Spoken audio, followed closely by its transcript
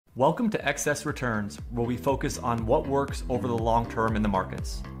Welcome to Excess Returns, where we focus on what works over the long term in the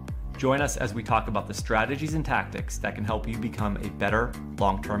markets. Join us as we talk about the strategies and tactics that can help you become a better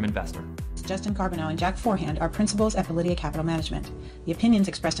long-term investor. Justin Carbonell and Jack Forehand are principals at Validia Capital Management. The opinions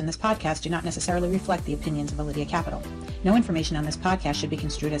expressed in this podcast do not necessarily reflect the opinions of Validia Capital. No information on this podcast should be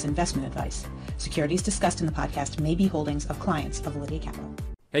construed as investment advice. Securities discussed in the podcast may be holdings of clients of Validia Capital.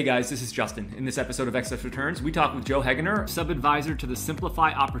 Hey guys, this is Justin. In this episode of Excess Returns, we talk with Joe Hegener, sub-advisor to the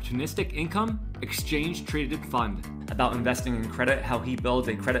Simplify Opportunistic Income Exchange Traded Fund, about investing in credit, how he builds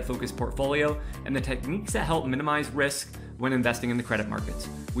a credit-focused portfolio, and the techniques that help minimize risk when investing in the credit markets.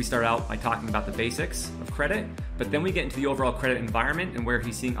 We start out by talking about the basics of credit, but then we get into the overall credit environment and where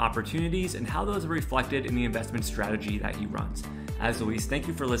he's seeing opportunities and how those are reflected in the investment strategy that he runs. As always, thank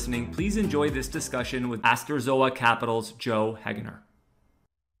you for listening. Please enjoy this discussion with Astrozoa Capital's Joe Hegener.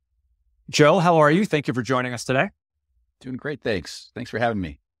 Joe, how are you? Thank you for joining us today. Doing great, thanks. Thanks for having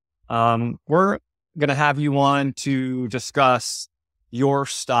me. We're going to have you on to discuss your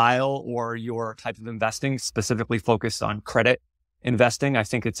style or your type of investing, specifically focused on credit investing. I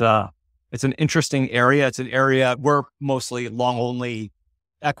think it's an interesting area. It's an area we're mostly long-only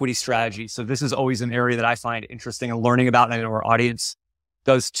equity strategy. So this is always an area that I find interesting and learning about, and I know our audience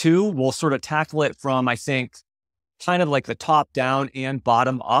does too. We'll sort of tackle it from, I think, kind of like the top down and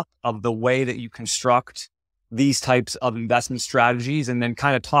bottom up of the way that you construct these types of investment strategies, and then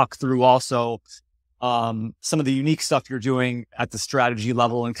kind of talk through also some of the unique stuff you're doing at the strategy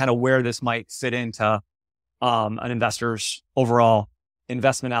level and kind of where this might fit into an investor's overall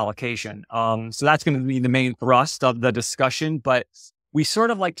investment allocation. So that's going to be the main thrust of the discussion, but we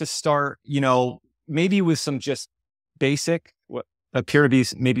sort of like to start, maybe with some just basic, what appear to be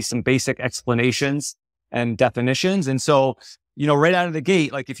maybe some basic explanations and definitions. And so, right out of the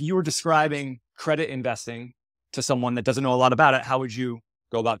gate, like if you were describing credit investing to someone that doesn't know a lot about it, how would you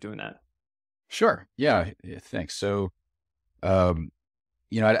go about doing that? Sure. Yeah. Thanks. So, at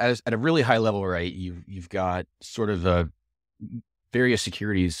a really high level, right, you've got sort of various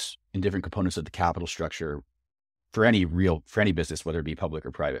securities in different components of the capital structure for any business, whether it be public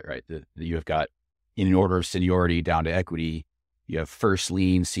or private, right? That you have got in an order of seniority down to equity. You have first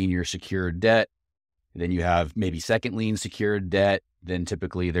lien senior secured debt. Then you have maybe second lien secured debt. Then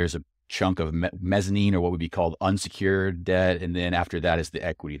typically there's a chunk of mezzanine, or what would be called unsecured debt. And then after that is the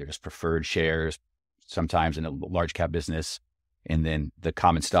equity. There's preferred shares, sometimes in a large cap business, and then the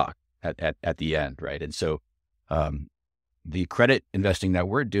common stock at the end, right? And so the credit investing that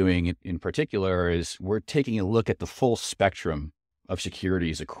we're doing in particular is we're taking a look at the full spectrum of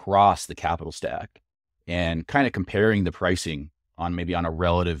securities across the capital stack and kind of comparing the pricing on a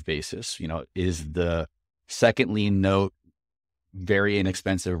relative basis. Is the second lien note very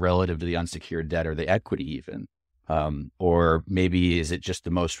inexpensive relative to the unsecured debt or the equity even? Or maybe is it just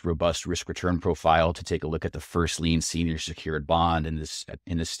the most robust risk return profile to take a look at the first lien senior secured bond in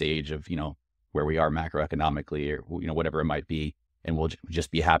this stage of, where we are macroeconomically, or, whatever it might be. And we'll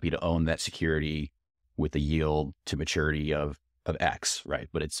just be happy to own that security with a yield to maturity of X, right?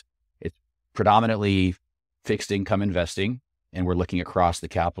 But it's predominantly fixed income investing. And we're looking across the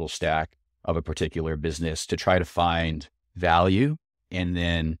capital stack of a particular business to try to find value, and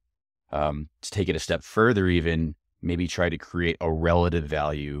then to take it a step further, even maybe try to create a relative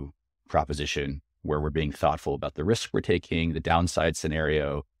value proposition where we're being thoughtful about the risk we're taking, the downside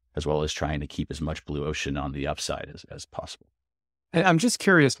scenario, as well as trying to keep as much blue ocean on the upside as possible. And I'm just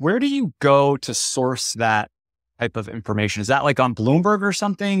curious, where do you go to source that type of information? Is that like on Bloomberg or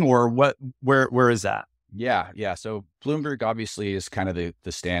something, or what? Where is that? Yeah. So Bloomberg obviously is kind of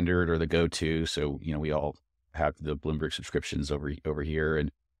the standard or the go-to. So, we all have the Bloomberg subscriptions over here.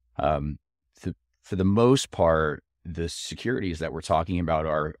 And for the most part, the securities that we're talking about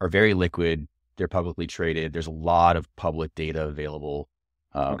are very liquid. They're publicly traded. There's a lot of public data available.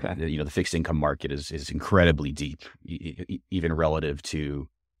 Okay. The fixed income market is incredibly deep, even relative to,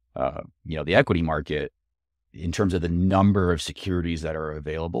 the equity market in terms of the number of securities that are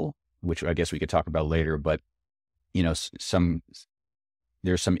available, which I guess we could talk about later. But,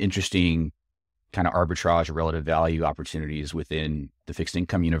 there's some interesting kind of arbitrage or relative value opportunities within the fixed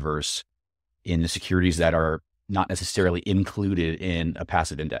income universe in the securities that are not necessarily included in a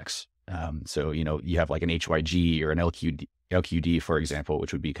passive index. So, you have like an HYG or an LQD, for example,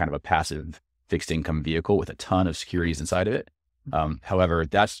 which would be kind of a passive fixed income vehicle with a ton of securities inside of it. However,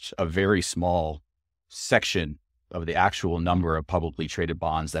 that's a very small section of the actual number of publicly traded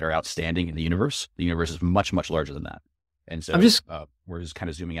bonds that are outstanding in the universe. The universe is much, much larger than that. And so we're just kind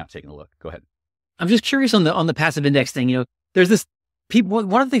of zooming out, taking a look. Go ahead. I'm just curious on the passive index thing. There's this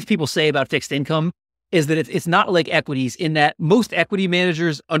one of the things people say about fixed income is that it's not like equities in that most equity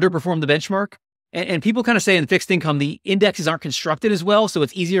managers underperform the benchmark. And people kind of say in fixed income, the indexes aren't constructed as well, so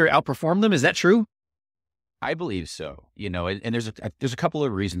it's easier to outperform them. Is that true? I believe so. And there's a couple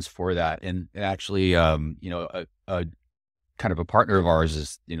of reasons for that. And actually, a kind of a partner of ours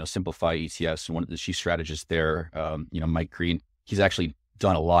is, Simplify ETFs. And one of the chief strategists there, Mike Green, he's actually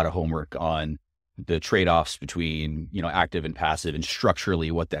done a lot of homework on the trade-offs between, active and passive and structurally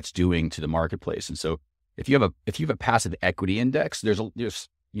what that's doing to the marketplace. And so if you have a passive equity index, there's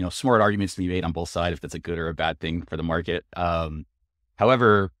smart arguments to be made on both sides if that's a good or a bad thing for the market.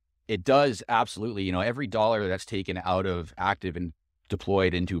 However, it does absolutely, every dollar that's taken out of active and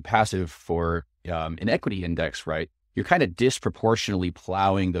deployed into passive for an equity index, right? You're kind of disproportionately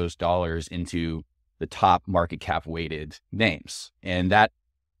plowing those dollars into the top market cap weighted names. And that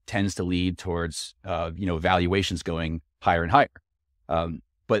tends to lead towards, valuations going higher and higher.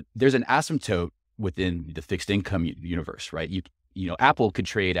 But there's an asymptote within the fixed income universe, right? Apple could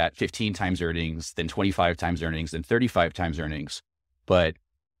trade at 15 times earnings, then 25 times earnings, then 35 times earnings. But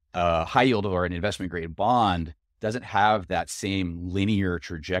high yield or an investment grade bond doesn't have that same linear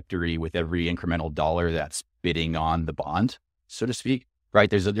trajectory with every incremental dollar that's bidding on the bond, so to speak, right?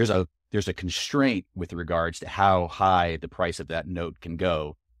 There's a constraint with regards to how high the price of that note can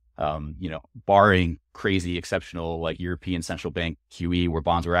go. Barring crazy exceptional like European Central Bank QE where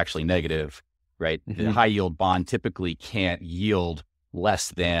bonds were actually negative, right? Mm-hmm. The high yield bond typically can't yield less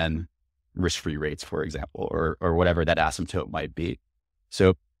than risk-free rates, for example, or whatever that asymptote might be.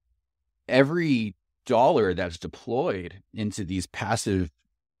 So every dollar that's deployed into these passive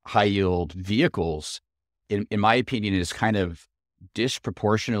high yield vehicles, in my opinion, is kind of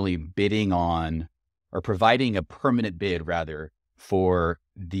disproportionately bidding on or providing a permanent bid rather for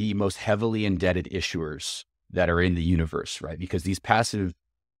the most heavily indebted issuers that are in the universe, right? Because these passive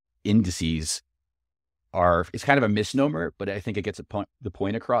indices it's kind of a misnomer, but I think it gets the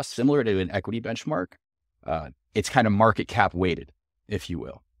point across. Similar to an equity benchmark, it's kind of market cap weighted, if you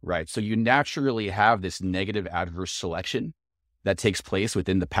will, right? So you naturally have this negative adverse selection that takes place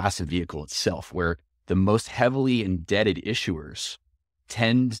within the passive vehicle itself, where the most heavily indebted issuers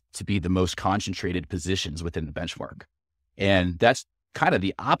tend to be the most concentrated positions within the benchmark. And that's kind of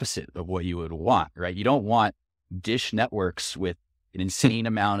the opposite of what you would want, right? You don't want dish networks with an insane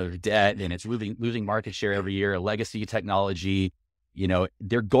amount of debt and it's losing market share every year, a legacy technology.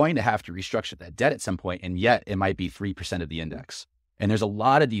 They're going to have to restructure that debt at some point, and yet it might be 3% of the index. And there's a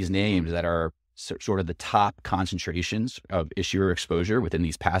lot of these names that are sort of the top concentrations of issuer exposure within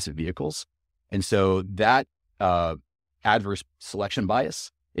these passive vehicles. And so that adverse selection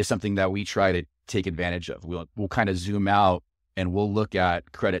bias is something that we try to take advantage of. We'll kind of zoom out and we'll look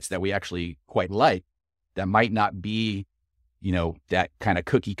at credits that we actually quite like that might not be, that kind of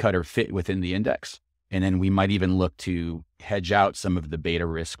cookie cutter fit within the index. And then we might even look to hedge out some of the beta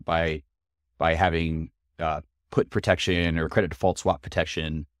risk by having put protection or credit default swap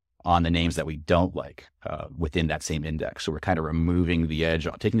protection on the names that we don't like within that same index. So we're kind of removing the edge,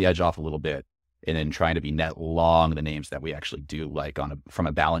 taking the edge off a little bit, and then trying to be net long the names that we actually do like from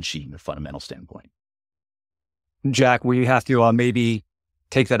a balance sheet and a fundamental standpoint. Jack, we have to maybe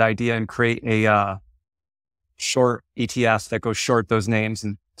take that idea and create a short ETF that goes short those names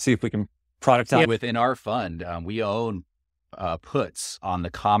and see if we can productize. Within our fund, we own puts on the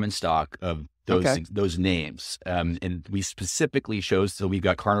common stock of those names. And we specifically so we've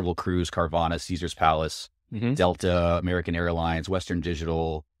got Carnival Cruise, Carvana, Caesar's Palace, Delta, American Airlines, Western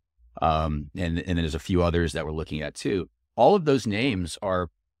Digital, and then there's a few others that we're looking at too. All of those names are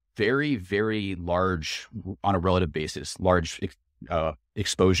very, very large on a relative basis, large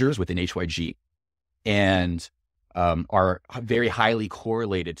exposures within HYG, and are very highly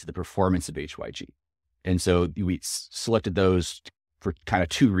correlated to the performance of HYG. And so we selected those for kind of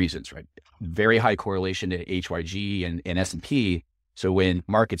two reasons, right? Very high correlation to HYG and S&P. So when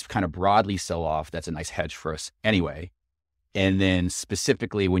markets kind of broadly sell off, that's a nice hedge for us anyway. And then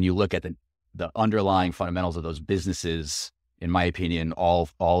specifically when you look at the underlying fundamentals of those businesses, in my opinion, all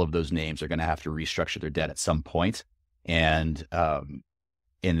of those names are going to have to restructure their debt at some point. And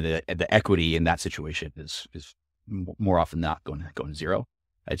in the equity in that situation is more often not going zero.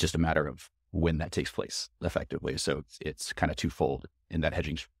 It's just a matter of when that takes place effectively. So it's kind of twofold in that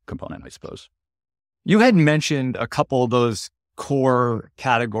hedging component, I suppose. You had mentioned a couple of those core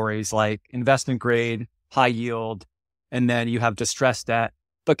categories like investment grade, high yield, and then you have distressed debt.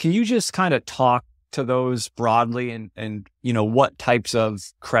 But can you just kind of talk to those broadly and what types of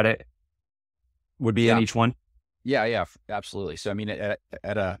credit would be in each one? Yeah, absolutely. So I mean, at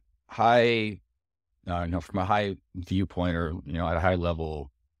a high, from a high viewpoint or at a high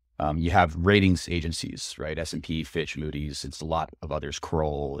level, You have ratings agencies, right? S&P, Fitch, Moody's. It's a lot of others,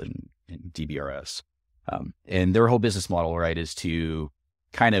 Kroll and DBRS. And their whole business model, right, is to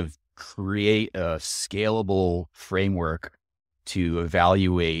kind of create a scalable framework to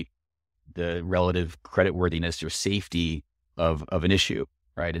evaluate the relative creditworthiness or safety of an issue,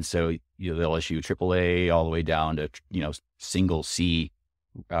 right? And so they'll issue AAA all the way down to single C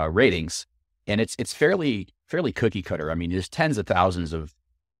ratings, and it's fairly cookie cutter. I mean, there's tens of thousands of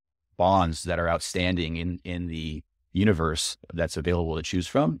bonds that are outstanding in the universe that's available to choose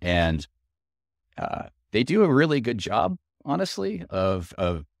from, and they do a really good job, honestly, of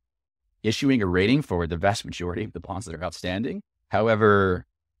issuing a rating for the vast majority of the bonds that are outstanding. However,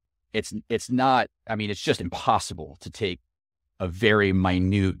 it's not. I mean, it's just impossible to take a very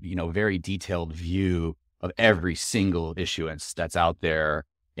minute, very detailed view of every single issuance that's out there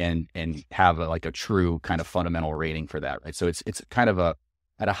and have a true kind of fundamental rating for that, right? So it's kind of at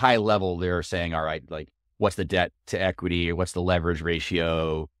a high level, they're saying, all right, like, what's the debt to equity, or what's the leverage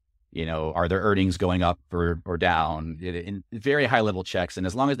ratio? Are their earnings going up or down? In very high level checks, and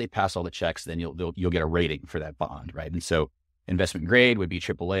as long as they pass all the checks, then you'll get a rating for that bond, right? And so investment grade would be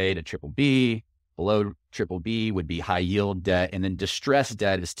AAA to triple B. Below triple B would be high yield debt, and then distressed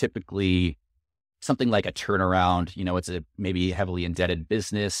debt is typically something like a turnaround. It's a maybe heavily indebted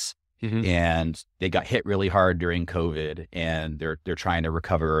business, and they got hit really hard during COVID, and they're trying to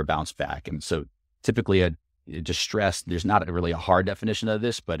recover or bounce back. And so typically a distressed, there's not really a hard definition of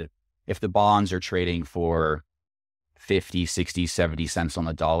this, but if the bonds are trading for 50, 60, 70 cents on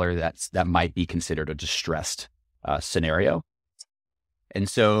the dollar, that might be considered a distressed scenario. And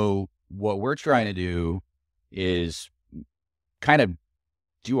so what we're trying to do is kind of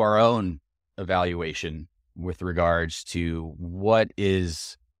do our own evaluation with regards to what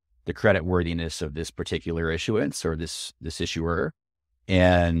is the credit worthiness of this particular issuance or this issuer,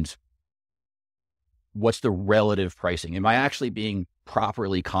 and what's the relative pricing? Am I actually being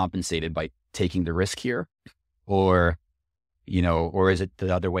properly compensated by taking the risk here? Or is it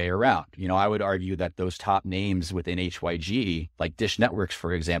the other way around? I would argue that those top names within HYG, like Dish Networks,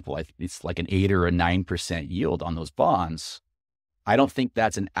 for example, it's like an 8 or a 9% yield on those bonds. I don't think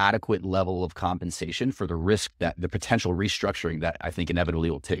that's an adequate level of compensation for the risk, that the potential restructuring that I think inevitably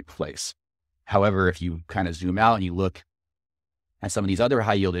will take place. However, if you kind of zoom out and you look at some of these other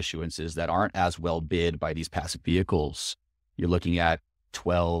high yield issuances that aren't as well bid by these passive vehicles, you're looking at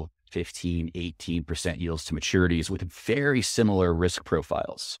 12, 15, 18% yields to maturities with very similar risk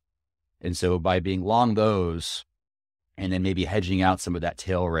profiles. And so by being long those, and then maybe hedging out some of that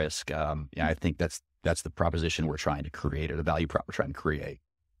tail risk, I think that's the proposition we're trying to create, or the value prop we're trying to create.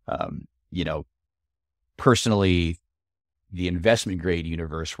 Personally, the investment grade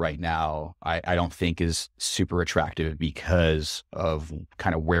universe right now, I don't think is super attractive because of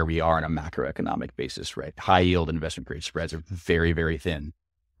kind of where we are on a macroeconomic basis, right? High yield investment grade spreads are very, very thin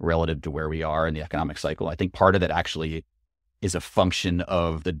relative to where we are in the economic cycle. I think part of that actually is a function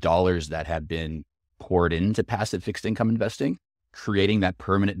of the dollars that have been poured into passive fixed income investing, creating that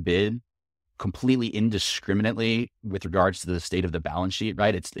permanent bid completely indiscriminately with regards to the state of the balance sheet,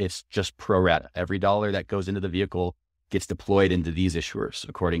 right? It's just pro rata. Every dollar that goes into the vehicle gets deployed into these issuers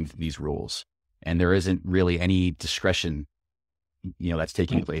according to these rules. And there isn't really any discretion, that's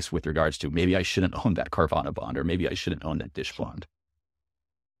taking place with regards to, maybe I shouldn't own that Carvana bond, or maybe I shouldn't own that Dish bond.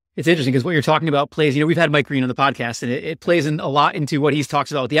 It's interesting because what you're talking about plays, we've had Mike Green on the podcast, and it plays in a lot into what he talks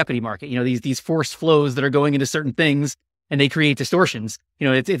about with the equity market. These forced flows that are going into certain things, and they create distortions.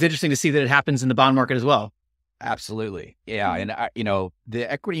 It's interesting to see that it happens in the bond market as well. Absolutely. Yeah. And the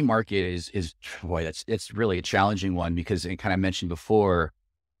equity market is it's really a challenging one, because I kind of mentioned before,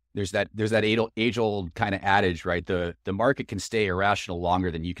 there's that age old kind of adage, right? The market can stay irrational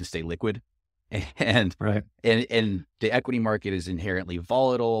longer than you can stay liquid. And right. And the equity market is inherently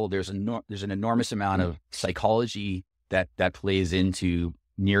volatile. There's an enormous amount of psychology that plays into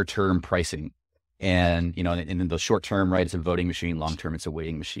near-term pricing. And, in the short term, right, it's a voting machine. Long term, it's a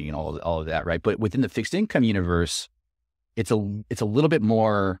weighting machine, all of that, right? But within the fixed income universe, it's a little bit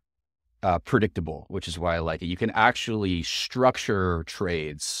more predictable, which is why I like it. You can actually structure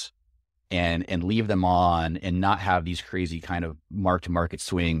trades and leave them on, and not have these crazy kind of mark-to-market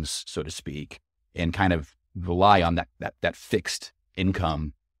swings, so to speak, and kind of rely on that fixed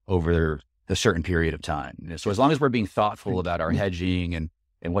income over a certain period of time. So as long as we're being thoughtful about our hedging and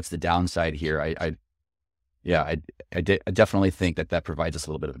what's the downside here, I definitely think that provides us a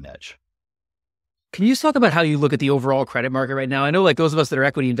little bit of an edge. Can you talk about how you look at the overall credit market right now? I know, like, those of us that are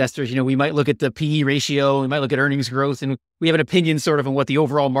equity investors, we might look at the PE ratio, we might look at earnings growth, and we have an opinion sort of on what the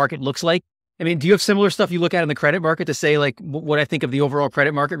overall market looks like. I mean, do you have similar stuff you look at in the credit market to say like what I think of the overall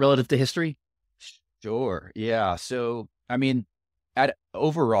credit market relative to history? Sure. Yeah. So, I mean, at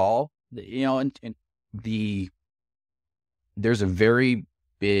overall, and there's a very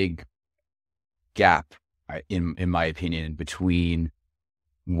big gap, in my opinion, between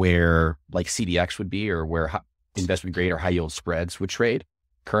where like CDX would be, or where investment grade or high yield spreads would trade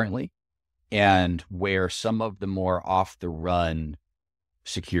currently, and where some of the more off the run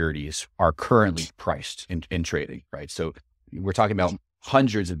securities are currently priced in trading, right? So we're talking about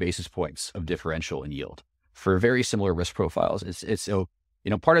hundreds of basis points of differential in yield for very similar risk profiles. It's so,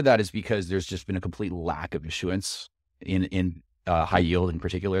 part of that is because there's just been a complete lack of issuance in high yield in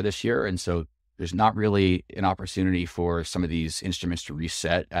particular this year. And so there's not really an opportunity for some of these instruments to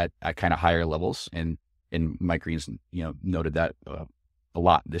reset at kind of higher levels. And Mike Green's, noted that a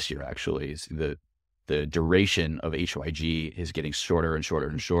lot this year, actually, is the duration of HYG is getting shorter and shorter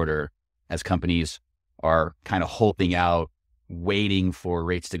and shorter as companies are kind of holding out, waiting for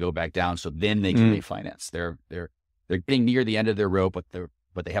rates to go back down so then they can refinance. They're getting near the end of their rope,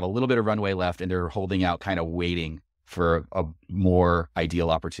 but they have a little bit of runway left, and they're holding out, kind of waiting for a more ideal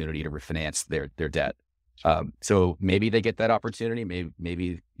opportunity to refinance their debt. So maybe they get that opportunity.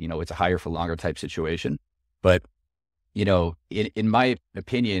 Maybe it's a higher for longer type situation. But in my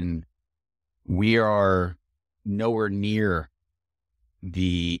opinion, we are nowhere near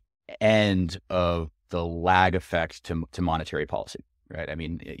the end of the lag effect to monetary policy, right? I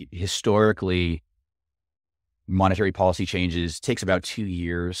mean, historically, monetary policy changes takes about 2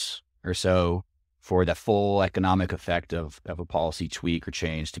 years or so for the full economic effect of a policy tweak or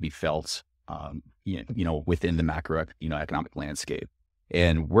change to be felt, within the macro, economic landscape.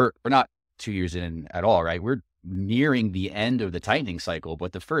 And we're not 2 years in at all, right? We're nearing the end of the tightening cycle,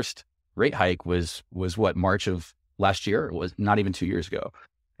 but the first rate hike was what, March of last year? It was not even 2 years ago.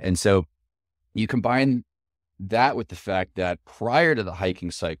 And so you combine that with the fact that prior to the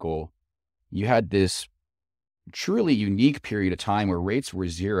hiking cycle, you had this truly unique period of time where rates were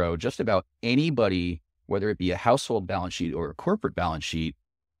zero. Just about anybody, whether it be a household balance sheet or a corporate balance sheet,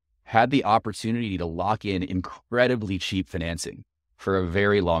 had the opportunity to lock in incredibly cheap financing for a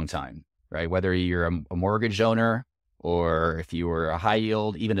very long time, right? Whether you're a mortgage owner, or if you were a high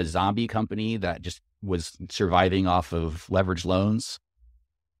yield, even a zombie company that just was surviving off of leveraged loans,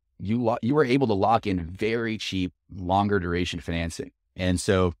 you were able to lock in very cheap, longer duration financing. And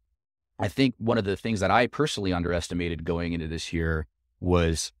so I think one of the things that I personally underestimated going into this year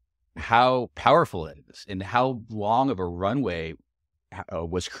was how powerful it is and how long of a runway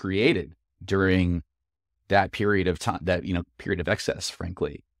was created during that period of time, that period of excess,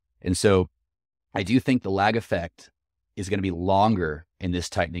 frankly. And so I do think the lag effect is going to be longer in this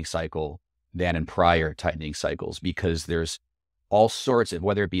tightening cycle than in prior tightening cycles, because there's all sorts of,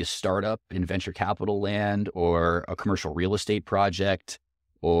 whether it be a startup in venture capital land, or a commercial real estate project,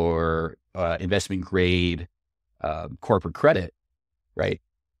 or investment grade corporate credit, right?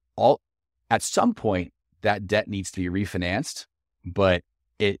 At some point that debt needs to be refinanced, but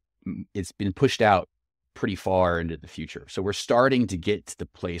it's been pushed out pretty far into the future. So we're starting to get to the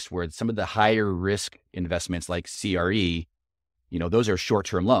place where some of the higher risk investments like CRE, those are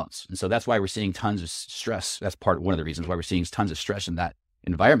short-term loans. And so that's why we're seeing tons of stress. That's one of the reasons why we're seeing tons of stress in that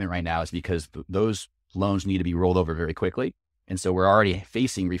environment right now, is because those loans need to be rolled over very quickly. And so we're already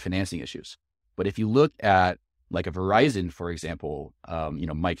facing refinancing issues. But if you look at like a Verizon, for example,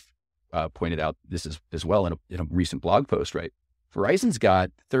 Mike pointed out this as well in a recent blog post, right? Verizon's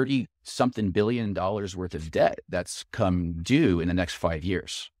got $30-something billion worth of debt that's come due in the next 5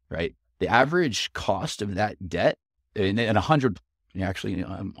 years, right? The average cost of that debt, and 100, actually,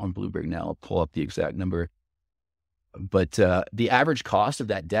 I'm on Bloomberg now, I'll pull up the exact number, but the average cost of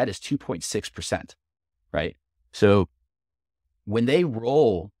that debt is 2.6%, right? So when they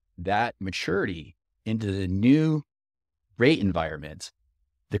roll that maturity into the new rate environment,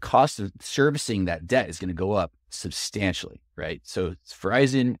 the cost of servicing that debt is going to go up substantially, right? So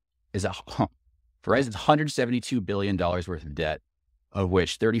Verizon's $172 billion worth of debt, of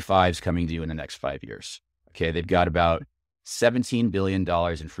which 35 is coming due in the next 5 years. Okay, they've got about $17 billion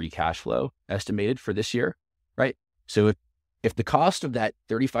in free cash flow estimated for this year, right? So if the cost of that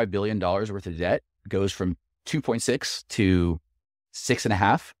 $35 billion worth of debt goes from 2.6 to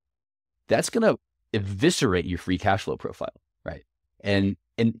 6.5, that's going to eviscerate your free cash flow profile, right? And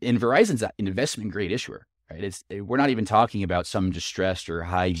Verizon's an investment grade issuer, right? We're not even talking about some distressed or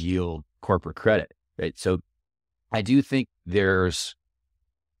high yield corporate credit, right? So I do think there's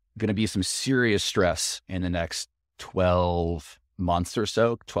going to be some serious stress in the next 12 months or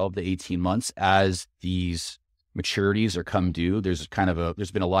so, 12 to 18 months, as these maturities are come due, there's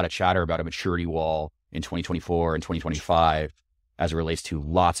been a lot of chatter about a maturity wall in 2024 and 2025 as it relates to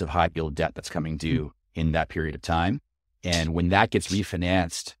lots of high yield debt that's coming due in that period of time. And when that gets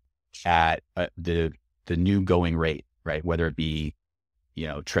refinanced at the new going rate, right, whether it be,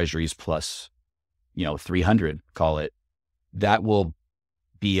 treasuries plus, 300, call it, that will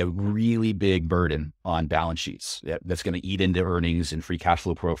be a really big burden on balance sheets. That's going to eat into earnings and free cash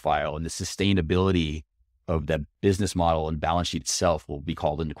flow profile, and the sustainability of the business model and balance sheet itself will be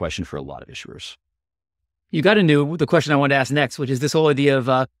called into question for a lot of issuers. You got into the question I wanted to ask next, which is this whole idea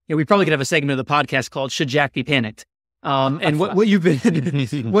of, we probably could have a segment of the podcast called "Should Jack Be Panicked?" And what you've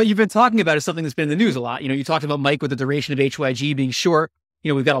been talking about is something that's been in the news a lot. You talked about, Mike, with the duration of HYG being short.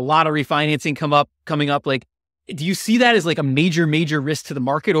 We've got a lot of refinancing coming up. Like, do you see that as like a major risk to the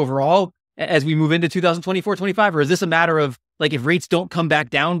market overall as we move into 2024, 25? Or is this a matter of like, if rates don't come back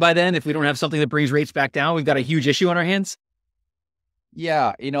down by then, if we don't have something that brings rates back down, we've got a huge issue on our hands?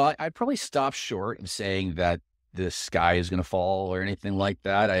 Yeah. I'd probably stop short of saying that the sky is going to fall or anything like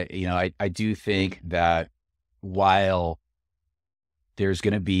that. I do think that while there's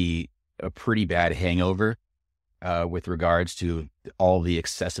going to be a pretty bad hangover with regards to all the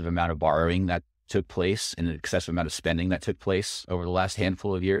excessive amount of borrowing that took place and the excessive amount of spending that took place over the last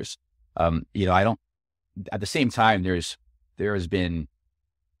handful of years, at the same time, there has been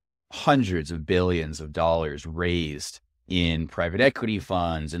hundreds of billions of dollars raised in private equity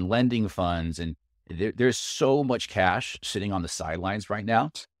funds and lending funds, and there's so much cash sitting on the sidelines right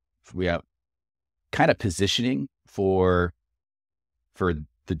now. We have kind of positioning for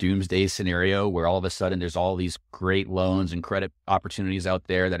the doomsday scenario where all of a sudden there's all these great loans and credit opportunities out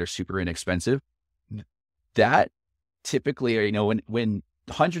there that are super inexpensive. That typically, when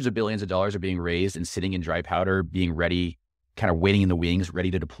hundreds of billions of dollars are being raised and sitting in dry powder, being ready, kind of waiting in the wings,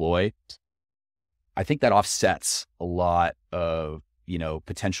 ready to deploy, I think that offsets a lot of,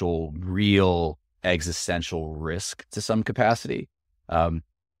 potential real existential risk to some capacity. And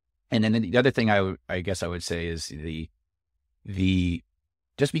then the other thing I guess I would say is the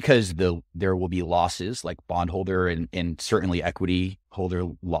just because there will be losses like bondholder and certainly equity holder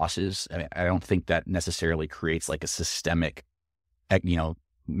losses, I don't think that necessarily creates like a systemic,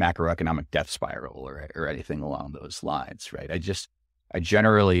 macroeconomic death spiral or anything along those lines, right? I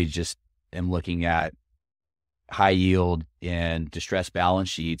generally just am looking at high yield and distressed balance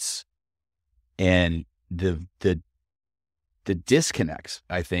sheets and the disconnect,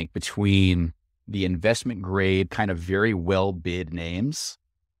 I think, between the investment grade kind of very well bid names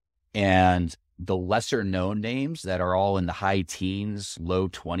and the lesser known names that are all in the high teens, low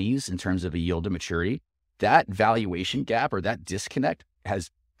 20s in terms of a yield to maturity. That valuation gap or that disconnect has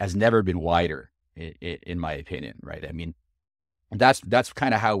never been wider in my opinion, right? I mean, that's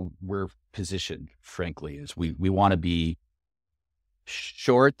kind of how we're positioned, frankly, is we want to be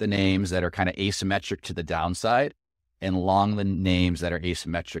short the names that are kind of asymmetric to the downside and long the names that are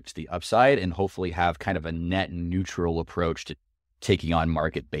asymmetric to the upside, and hopefully have kind of a net neutral approach to taking on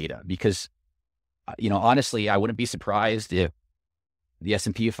market beta. Because, honestly, I wouldn't be surprised if the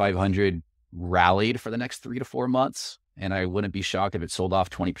S&P 500 rallied for the next 3 to 4 months, and I wouldn't be shocked if it sold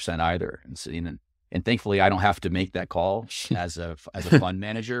off 20% either. And thankfully, I don't have to make that call as a fund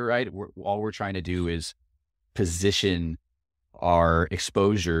manager, right? All we're trying to do is position our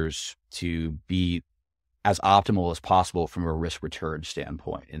exposures to be as optimal as possible from a risk return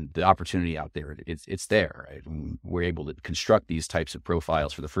standpoint. And the opportunity out there, it's there, right? And we're able to construct these types of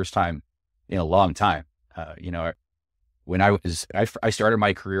profiles for the first time in a long time. When I started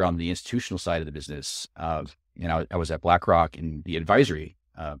my career on the institutional side of the business, I was at BlackRock in the advisory,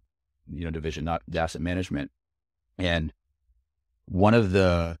 division, not the asset management. And one of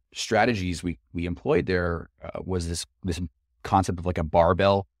the strategies we employed there was this concept of like a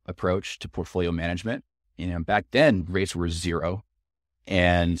barbell approach to portfolio management. Back then rates were zero,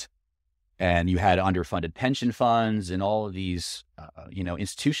 and you had underfunded pension funds and all of these,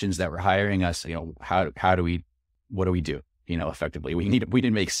 institutions that were hiring us. What do we do? Effectively, we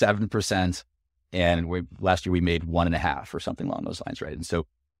didn't make 7%, and last year we made 1.5% or something along those lines, right? And so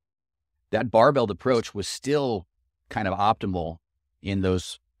that barbelled approach was still kind of optimal in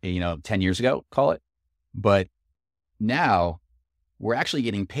those, 10 years ago, call it, but now we're actually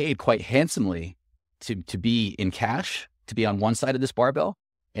getting paid quite handsomely to be in cash, to be on one side of this barbell.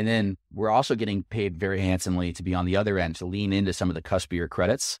 And then we're also getting paid very handsomely to be on the other end, to lean into some of the cuspier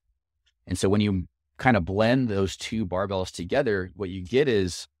credits. And so when you kind of blend those two barbells together, what you get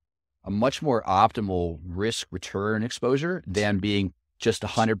is a much more optimal risk return exposure than being just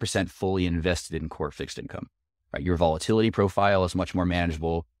 100% fully invested in core fixed income, right? Your volatility profile is much more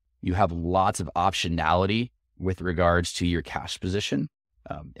manageable. You have lots of optionality with regards to your cash position.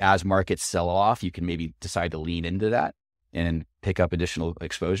 As markets sell off, you can maybe decide to lean into that and pick up additional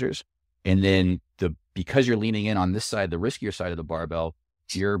exposures. And then because you're leaning in on this side, the riskier side of the barbell,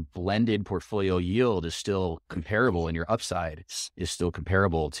 your blended portfolio yield is still comparable, and your upside is still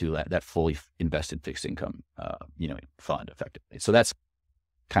comparable to that fully invested fixed income, fund effectively. So that's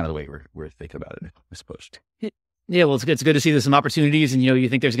kind of the way we're thinking about it, I suppose. Yeah, well, it's good to see there's some opportunities, and you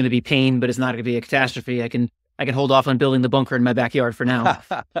think there's going to be pain, but it's not going to be a catastrophe. I can hold off on building the bunker in my backyard for now,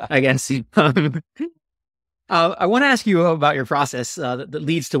 I guess. I want to ask you about your process that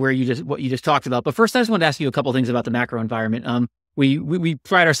leads to what you just talked about. But first, I just want to ask you a couple of things about the macro environment. We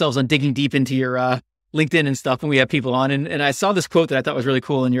pride ourselves on digging deep into your LinkedIn and stuff when we have people on. And I saw this quote that I thought was really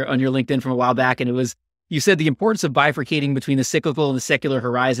cool on your LinkedIn from a while back. And it was, you said the importance of bifurcating between the cyclical and the secular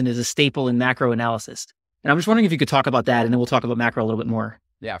horizon is a staple in macro analysis. And I'm just wondering if you could talk about that, and then we'll talk about macro a little bit more.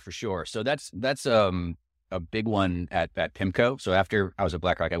 Yeah, for sure. So that's a big one at PIMCO. So after I was at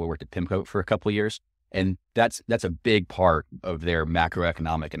BlackRock, I worked at PIMCO for a couple of years. And that's a big part of their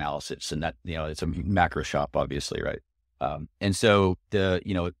macroeconomic analysis. And that, it's a macro shop, obviously, right? And so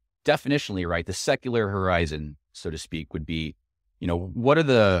definitionally, right, the secular horizon, so to speak, would be, what are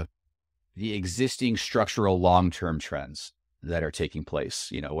the existing structural long-term trends that are taking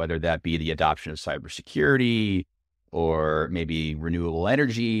place, whether that be the adoption of cybersecurity or maybe renewable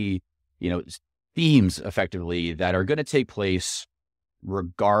energy, themes effectively that are going to take place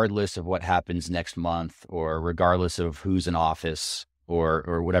regardless of what happens next month or regardless of who's in office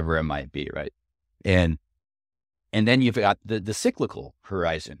or whatever it might be, right? And then you've got the cyclical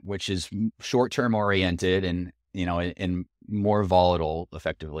horizon, which is short-term oriented and more volatile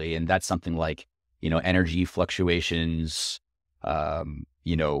effectively. And that's something like, energy fluctuations,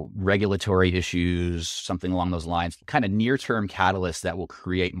 regulatory issues, something along those lines, kind of near-term catalysts that will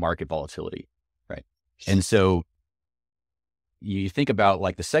create market volatility, right? And so you think about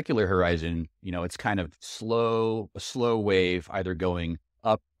like the secular horizon, it's kind of a slow wave, either going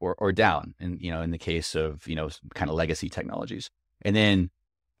up or down. And, in the case of, kind of legacy technologies. And then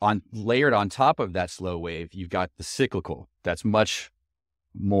layered on top of that slow wave, you've got the cyclical that's much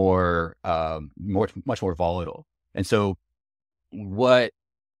more volatile. And so what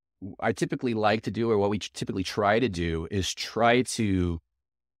I typically like to do, or what we typically try to do, is try to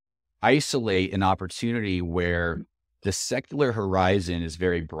isolate an opportunity where the secular horizon is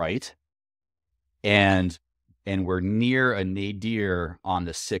very bright and we're near a nadir on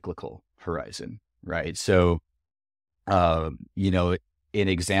the cyclical horizon, right? So, an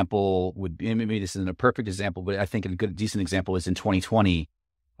example would be, maybe this isn't a perfect example, but I think a decent example is in 2020.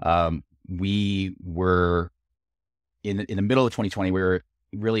 We were in the middle of 2020, we were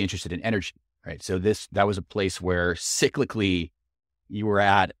really interested in energy, right? So that was a place where cyclically you were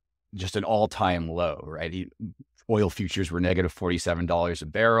at just an all-time low, right? Oil futures were negative $47 a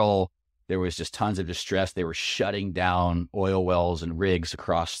barrel. There was just tons of distress. They were shutting down oil wells and rigs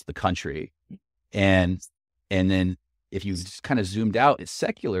across the country. And then if you just kind of zoomed out,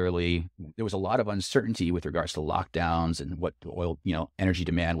 secularly, there was a lot of uncertainty with regards to lockdowns and what the oil, energy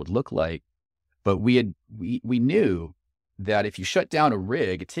demand would look like. But we knew that if you shut down a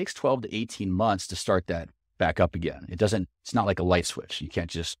rig, it takes 12 to 18 months to start that back up again. It's not like a light switch. You can't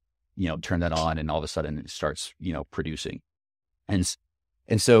just turn that on and all of a sudden it starts, producing. And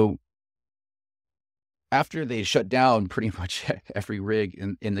so after they shut down pretty much every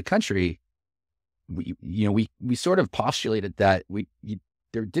rig in the country, we sort of postulated that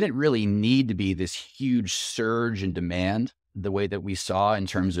there didn't really need to be this huge surge in demand the way that we saw in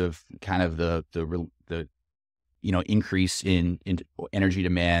terms of kind of the increase in energy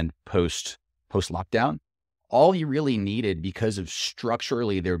demand post lockdown. All you really needed, because of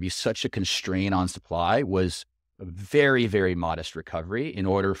structurally there would be such a constraint on supply, was a very, very modest recovery in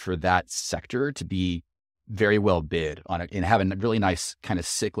order for that sector to be very well bid on it and have a really nice kind of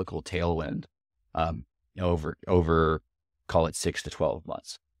cyclical tailwind over call it 6 to 12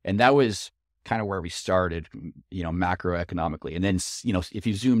 months. And that was kind of where we started, macroeconomically. And then, if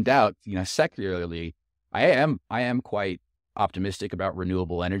you zoomed out, secularly, I am quite optimistic about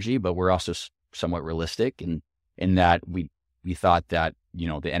renewable energy, but we're also somewhat realistic in that we thought that,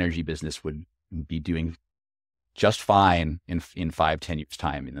 the energy business would be doing just fine in 5-10 years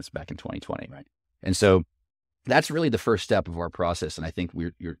time. And that's back in 2020. Right. And so that's really the first step of our process. And I think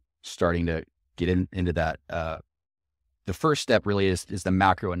you're starting to get into that. The first step really is the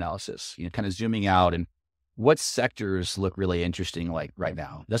macro analysis, kind of zooming out and what sectors look really interesting like right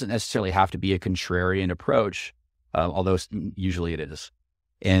now. It doesn't necessarily have to be a contrarian approach, although usually it is.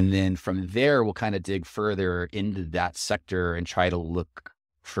 And then from there, we'll kind of dig further into that sector and try to look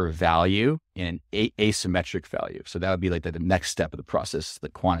for value and asymmetric value. So that would be like the next step of the process, the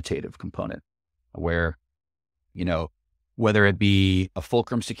quantitative component, where, whether it be a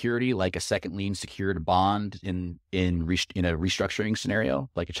fulcrum security, like a second lien secured bond in a restructuring scenario,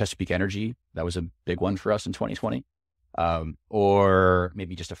 like a Chesapeake Energy, that was a big one for us in 2020. Or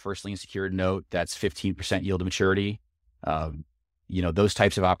maybe just a first lien secured note that's 15% yield to maturity. Those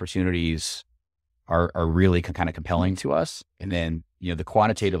types of opportunities are really kind of compelling to us. And then, the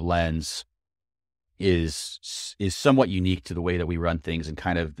quantitative lens is somewhat unique to the way that we run things, and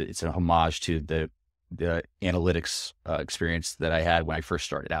kind of it's a homage to the analytics experience that I had when I first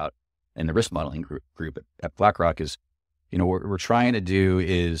started out in the risk modeling group at BlackRock. Is, what we're trying to do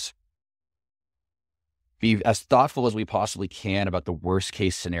is be as thoughtful as we possibly can about the worst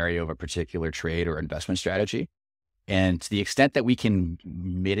case scenario of a particular trade or investment strategy. And to the extent that we can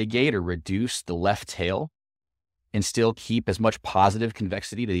mitigate or reduce the left tail and still keep as much positive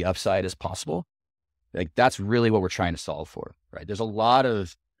convexity to the upside as possible, like that's really what we're trying to solve for, right? There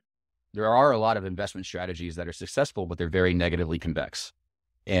are a lot of investment strategies that are successful, but they're very negatively convex.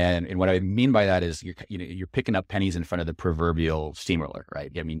 And what I mean by that is you're picking up pennies in front of the proverbial steamroller,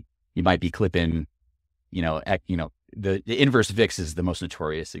 right? I mean, you might be clipping, the inverse VIX is the most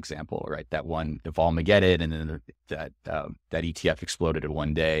notorious example, right? That one, the Volmageddon, and then that ETF exploded in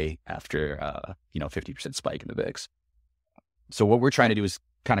one day after 50% spike in the VIX. So what we're trying to do is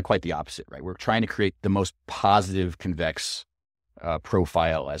kind of quite the opposite, right? We're trying to create the most positive convex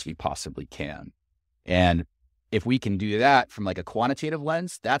profile as we possibly can. And if we can do that from like a quantitative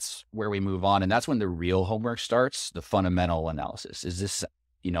lens, that's where we move on. And that's when the real homework starts, the fundamental analysis. Is this,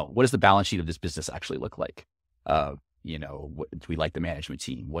 what does the balance sheet of this business actually look like? Do we like the management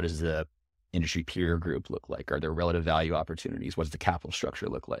team? What does the industry peer group look like? Are there relative value opportunities? What does the capital structure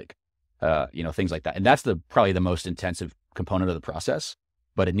look like? Things like that. And that's probably the most intensive component of the process,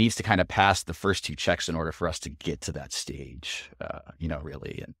 but it needs to kind of pass the first two checks in order for us to get to that stage,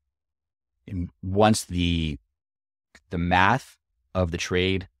 really. And once the math of the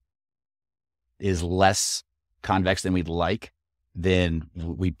trade is less convex than we'd like, then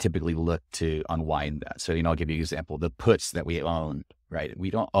we typically look to unwind that. So, I'll give you an example. The puts that we own, right? We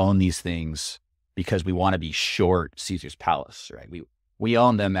don't own these things because we want to be short Caesar's Palace, right? We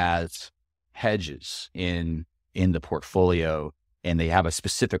own them as hedges in the portfolio, and they have a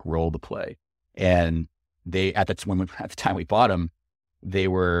specific role to play. And at the time we bought them, they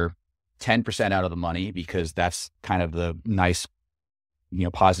were 10% out of the money, because that's kind of the nice,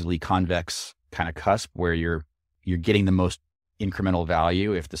 positively convex kind of cusp where you're getting the most incremental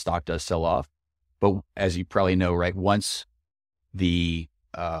value if the stock does sell off. But as you probably know, right, once the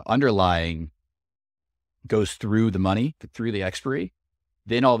underlying goes through the money, through the expiry,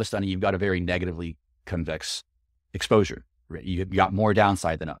 then all of a sudden you've got a very negatively convex exposure. Right? You've got more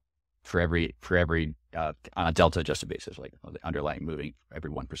downside than up for every on a delta adjusted basis, like the underlying moving every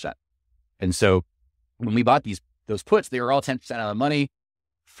 1%. And so when we bought those puts, they were all 10% out of the money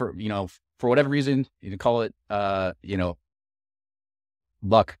for whatever reason. You can call it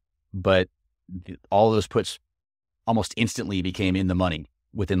luck, but all those puts almost instantly became in the money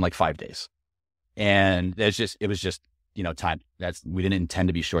within like 5 days. And it was just time. We didn't intend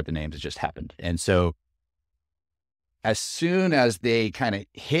to be short the names. It just happened. And so as soon as they kind of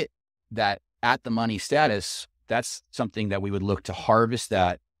hit that at the money status, that's something that we would look to harvest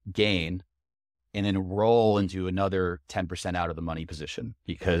that gain and then roll into another 10% out of the money position,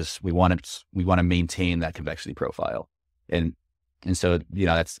 because we want to maintain that convexity profile. And so,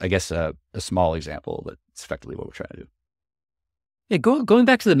 that's, I guess, a small example, but it's effectively what we're trying to do. Yeah, going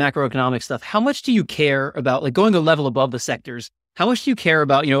back to the macroeconomic stuff, how much do you care about, like, going a level above the sectors? How much do you care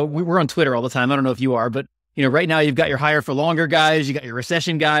about, we're on Twitter all the time. I don't know if you are, but, right now you've got your higher for longer guys, you got your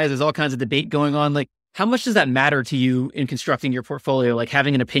recession guys, there's all kinds of debate going on. Like, how much does that matter to you in constructing your portfolio, like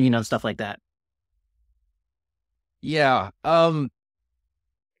having an opinion on stuff like that? Yeah.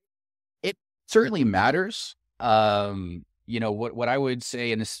 It certainly matters. What I would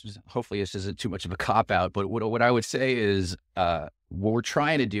say, and hopefully this isn't too much of a cop out, but what I would say is, what we're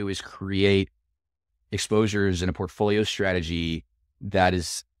trying to do is create exposures in a portfolio strategy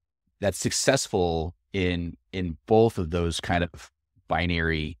that's successful in both of those kind of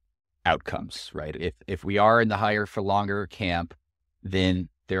binary outcomes, right? If we are in the higher for longer camp, then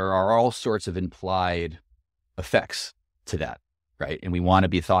there are all sorts of implied effects to that, right? And we want to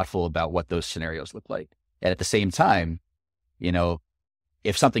be thoughtful about what those scenarios look like. And at the same time,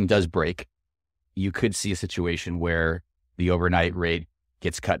 if something does break, you could see a situation where the overnight rate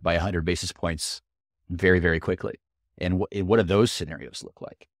gets cut by 100 basis points very, very quickly. And what do those scenarios look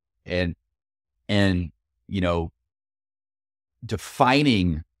like? And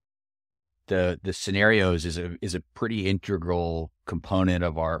defining the scenarios is a pretty integral component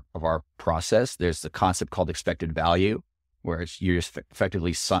of our process. There's the concept called expected value, where you're just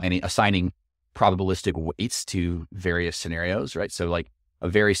effectively assigning probabilistic weights to various scenarios, right? So like a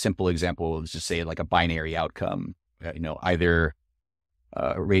very simple example is just say like a binary outcome, either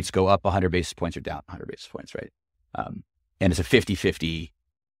rates go up 100 basis points or down 100 basis points, right? And it's a 50-50,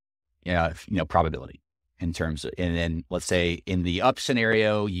 probability in terms of, and then let's say in the up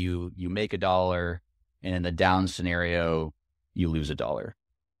scenario, you make $1, and in the down scenario, you lose $1,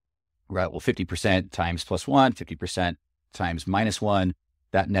 right? Well, 50% times +1, 50% times -1,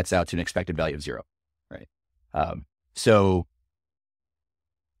 that nets out to an expected value of 0, right? So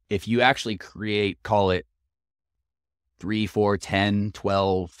if you actually create, call it 3, 4, 10,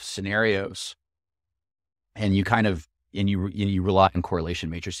 12 scenarios, and you you rely on correlation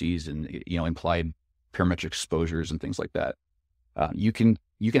matrices and, implied parametric exposures and things like that, you can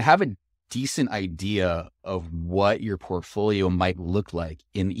have a decent idea of what your portfolio might look like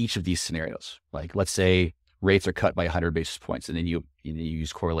in each of these scenarios. Like, let's say rates are cut by 100 basis points, and then you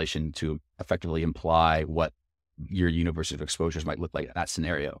use correlation to effectively imply what your universe of exposures might look like in that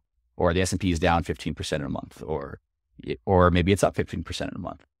scenario. Or the S&P is down 15% in a month, or maybe it's up 15% in a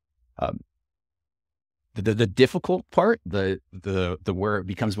month. The difficult part, the where it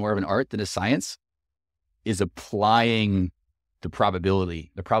becomes more of an art than a science, is applying the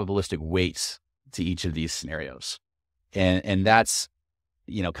probabilistic weights to each of these scenarios. And that's,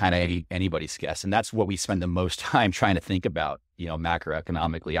 kind of anybody's guess. And that's what we spend the most time trying to think about,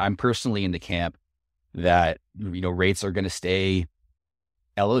 macroeconomically. I'm personally in the camp that, rates are going to stay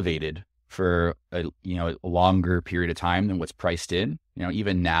elevated for a longer period of time than what's priced in.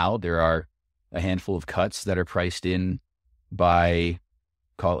 Even now there are a handful of cuts that are priced in by,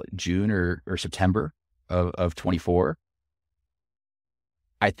 call it June or September of 24.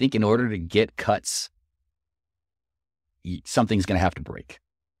 I think in order to get cuts, something's going to have to break.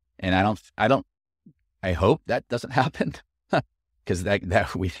 And I hope that doesn't happen, because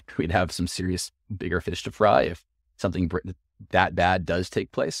that we'd have some serious bigger fish to fry if something that bad does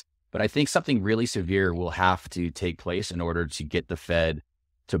take place. But I think something really severe will have to take place in order to get the Fed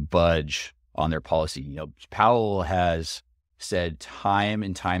to budge on their policy. Powell has said time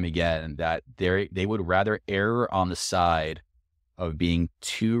and time again that they would rather err on the side of being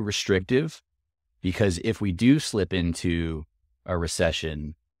too restrictive, because if we do slip into a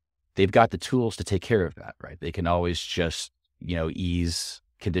recession, they've got the tools to take care of that, right? They can always just, ease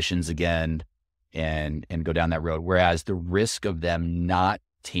conditions again and go down that road. Whereas the risk of them not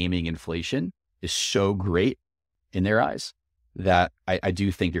taming inflation is so great in their eyes that I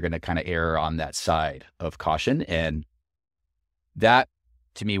do think they're going to kind of err on that side of caution. And that,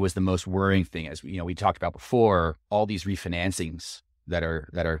 to me, was the most worrying thing. As we talked about before, all these refinancings that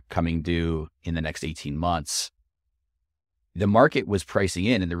are coming due in the next 18 months, the market was pricing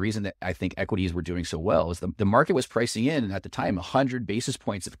in. And the reason that I think equities were doing so well is the market was pricing in at the time 100 basis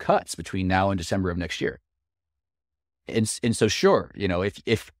points of cuts between now and December of next year. And so sure,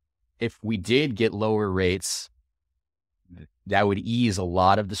 if we did get lower rates, that would ease a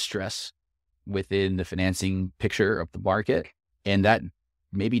lot of the stress within the financing picture of the market. And that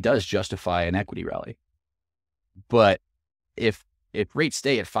maybe does justify an equity rally. But if rates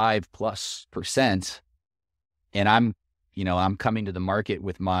stay at 5+%, and I'm coming to the market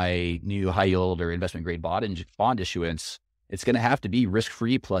with my new high yield or investment grade bond issuance, it's going to have to be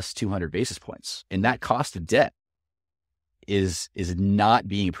risk-free plus 200 basis points. And that cost of debt is not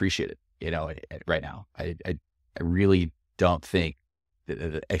being appreciated, right now. I really don't think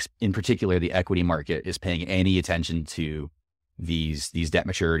that, in particular, the equity market is paying any attention to these debt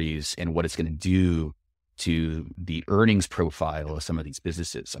maturities and what it's going to do to the earnings profile of some of these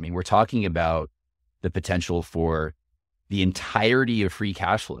businesses. I mean, we're talking about the potential for the entirety of free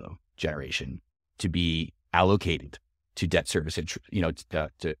cash flow generation to be allocated to debt service,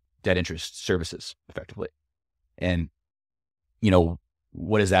 to debt interest services effectively. And,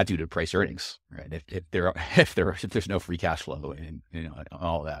 what does that do to price earnings, right? If there's no free cash flow and,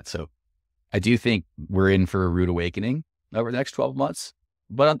 all that. So I do think we're in for a rude awakening over the next 12 months.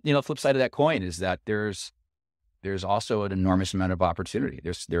 But, flip side of that coin is that there's also an enormous amount of opportunity.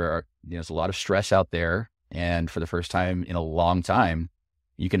 There's a lot of stress out there. And for the first time in a long time,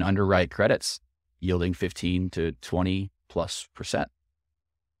 you can underwrite credits yielding 15 to 20+%.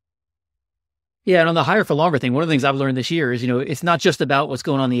 Yeah. And on the higher for longer thing, one of the things I've learned this year is, it's not just about what's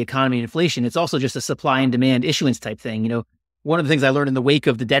going on in the economy and inflation. It's also just a supply and demand issuance type thing. One of the things I learned in the wake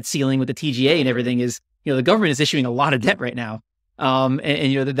of the debt ceiling with the TGA and everything is, the government is issuing a lot of debt right now. And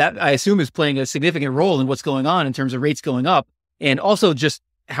that I assume is playing a significant role in what's going on in terms of rates going up. and also just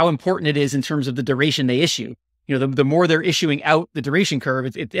how important it is in terms of the duration they issue. The more they're issuing out the duration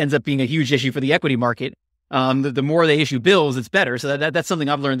curve, it ends up being a huge issue for the equity market. The more they issue bills, it's better. So that's something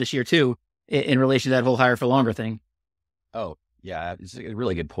I've learned this year too, in relation to that whole higher for longer thing. Oh, yeah, it's a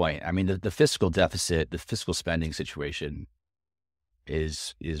really good point. I mean, the fiscal deficit, the fiscal spending situation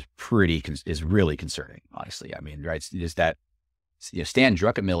is really concerning, honestly. I mean, right, is that Stan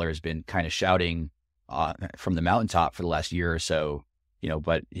Druckenmiller has been kind of shouting from the mountaintop for the last year or so,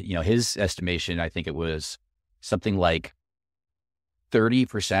 but his estimation, I think it was something like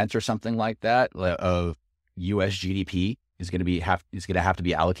 30% or something like that of U.S. GDP is going to have to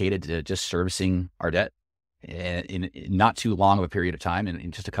be allocated to just servicing our debt in not too long of a period of time,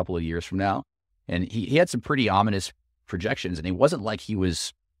 in just a couple of years from now. And he had some pretty ominous projections, and it wasn't like he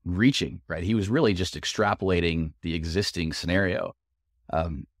was reaching, right? He was really just extrapolating the existing scenario.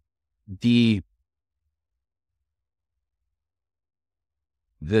 The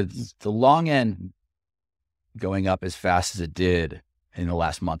long end going up as fast as it did in the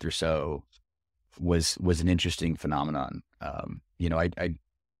last month or so was an interesting phenomenon.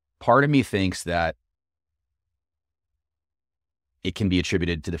 Part of me thinks that it can be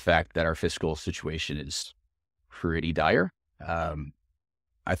attributed to the fact that our fiscal situation is pretty dire.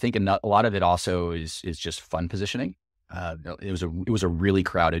 I think a lot of it also is just fund positioning. It is a really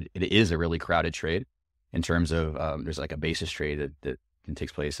crowded trade in terms of there's like a basis trade that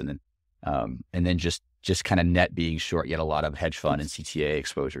takes place, and then just kind of net being short. You had a lot of hedge fund and CTA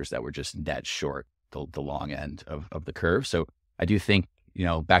exposures that were just net short the long end of the curve. So I do think,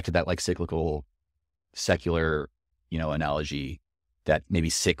 back to that like cyclical secular, analogy, that maybe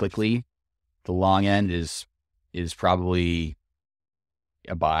cyclically the long end is probably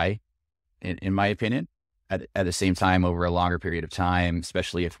a buy in my opinion. At the same time, over a longer period of time,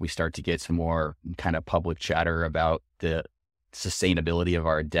 especially if we start to get some more kind of public chatter about the sustainability of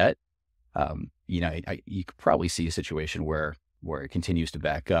our debt, you could probably see a situation where it continues to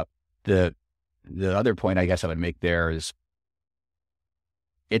back up. The other point I guess I would make there is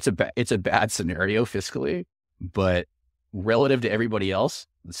it's a bad scenario fiscally, but relative to everybody else,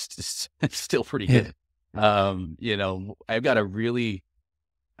 it's still pretty good. I've got a really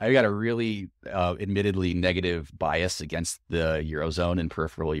admittedly negative bias against the Eurozone and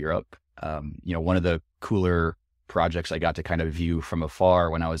peripheral Europe. One of the cooler projects I got to kind of view from afar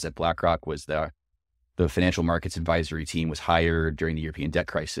when I was at BlackRock was the financial markets advisory team was hired during the European debt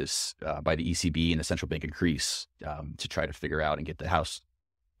crisis by the ECB and the central bank of Greece to try to figure out and get the house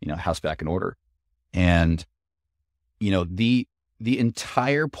back in order. And the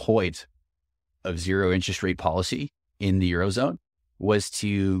entire point of zero interest rate policy in the Eurozone was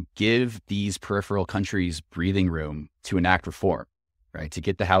to give these peripheral countries breathing room to enact reform, right? To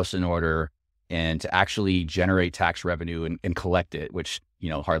get the house in order and to actually generate tax revenue and collect it, which,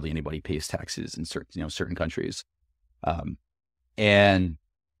 hardly anybody pays taxes in certain countries. And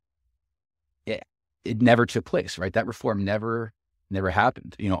it never took place, right? That reform never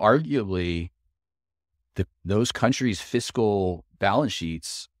happened. Arguably those countries' fiscal balance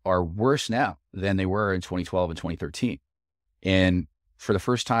sheets are worse now than they were in 2012 and 2013. And for the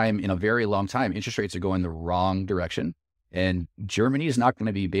first time in a very long time, interest rates are going the wrong direction, and Germany is not going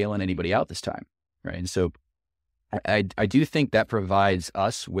to be bailing anybody out this time, right? And so I do think that provides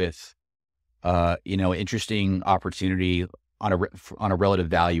us with, interesting opportunity on a relative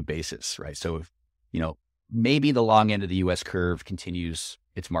value basis, right? So if, maybe the long end of the U.S. curve continues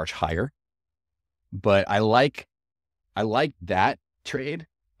its march higher, but I like that trade.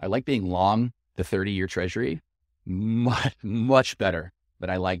 I like being long the 30-year Treasury much, much better than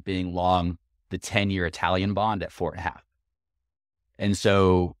I like being long the 10-year Italian bond at 4.5. And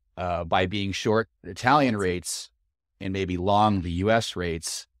so by being short the Italian rates and maybe long the U.S.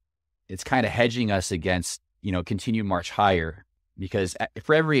 rates, it's kind of hedging us against, continued march higher, because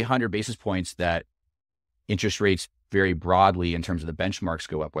for every 100 basis points that interest rates very broadly in terms of the benchmarks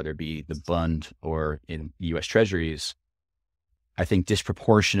go up, whether it be the bund or in U.S. Treasuries, I think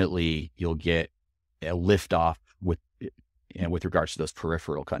disproportionately you'll get a lift off with regards to those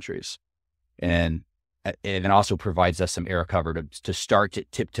peripheral countries. And it also provides us some air cover to start to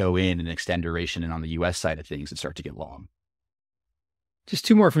tiptoe in and extend duration and on the U.S. side of things and start to get long. Just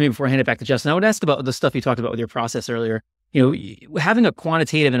two more for me before I hand it back to Justin. I would ask about the stuff you talked about with your process earlier. Having a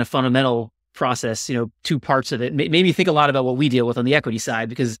quantitative and a fundamental process, two parts of it made me think a lot about what we deal with on the equity side,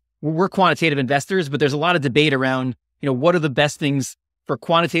 because we're quantitative investors, but there's a lot of debate around, what are the best things for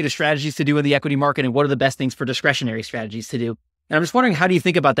quantitative strategies to do in the equity market and what are the best things for discretionary strategies to do. And I'm just wondering, how do you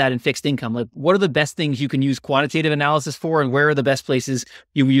think about that in fixed income? Like, what are the best things you can use quantitative analysis for, and where are the best places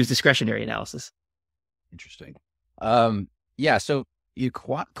you use discretionary analysis? Interesting. Yeah. So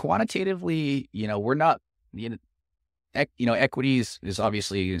quantitatively, we're not, equities is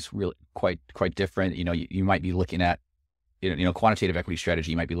obviously is really quite different. You might be looking at, quantitative equity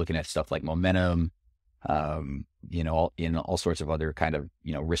strategy. You might be looking at stuff like momentum, all sorts of other kind of,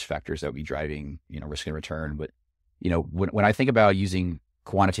 risk factors that would be driving, risk and return. But, when I think about using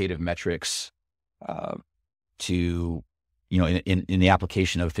quantitative metrics, to, in the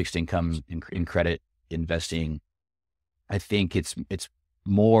application of fixed income in credit investing, I think it's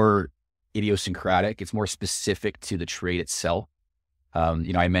more idiosyncratic. It's more specific to the trade itself.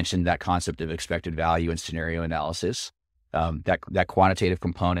 I mentioned that concept of expected value and scenario analysis. That quantitative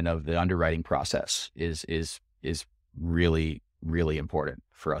component of the underwriting process is really, really important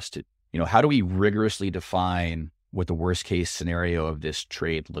for us to, how do we rigorously define what the worst case scenario of this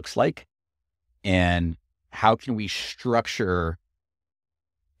trade looks like? And how can we structure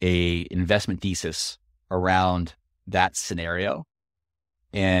a investment thesis around that scenario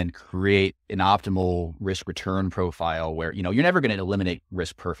and create an optimal risk return profile where, you're never going to eliminate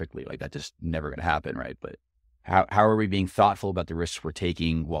risk perfectly. Like that just never going to happen. Right. But how are we being thoughtful about the risks we're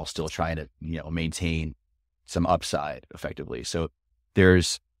taking while still trying to, maintain some upside effectively? So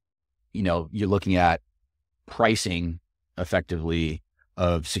there's, you're looking at pricing effectively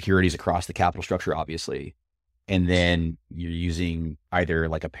of securities across the capital structure, obviously. And then you're using either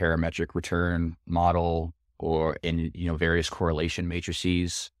like a parametric return model or in, various correlation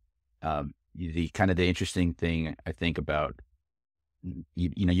matrices. The kind of the interesting thing I think about,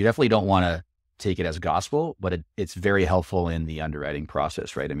 you definitely don't want to take it as gospel, but it's very helpful in the underwriting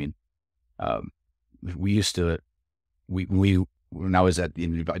process, right? I mean, we used to, when I was at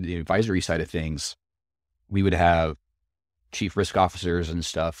the advisory side of things, we would have chief risk officers and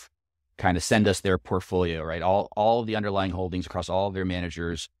stuff kind of send us their portfolio, right? All the underlying holdings across all of their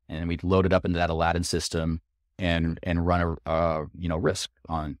managers, and we'd load it up into that Aladdin system and run a risk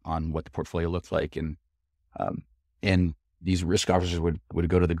on what the portfolio looked like. And these risk officers would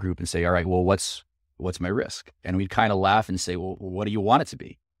go to the group and say, all right, well, what's my risk? And we'd kind of laugh and say, well, what do you want it to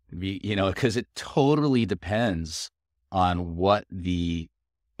be? Because it totally depends on what the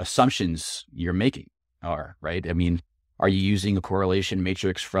assumptions you're making are, right? I mean, are you using a correlation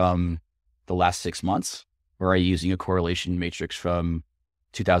matrix from the last 6 months, or are you using a correlation matrix from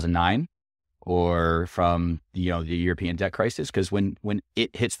 2009 or from, the European debt crisis? Because when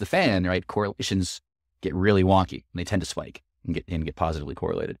it hits the fan, right, correlations get really wonky and they tend to spike and get positively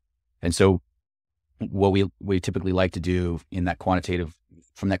correlated. And so what we typically like to do from that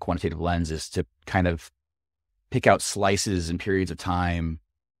quantitative lens is to kind of pick out slices and periods of time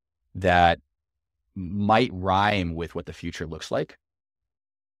that might rhyme with what the future looks like,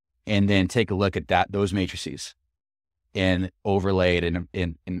 and then take a look at those matrices and overlay it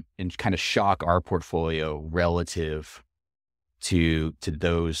and kind of shock our portfolio relative to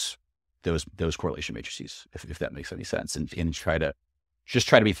those correlation matrices, if that makes any sense, and try to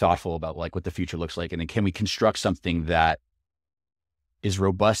be thoughtful about like what the future looks like, and then can we construct something that is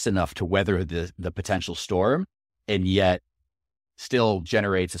robust enough to weather the potential storm and yet still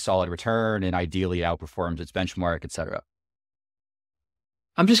generates a solid return and ideally outperforms its benchmark, et cetera.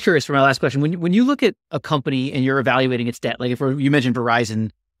 I'm just curious for my last question. When you look at a company and you're evaluating its debt, like you mentioned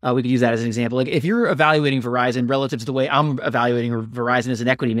Verizon, we could use that as an example. Like if you're evaluating Verizon relative to the way I'm evaluating Verizon as an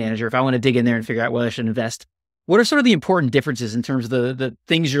equity manager, if I want to dig in there and figure out whether I should invest, what are sort of the important differences in terms of the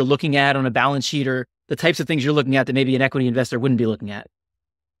things you're looking at on a balance sheet, or the types of things you're looking at that maybe an equity investor wouldn't be looking at?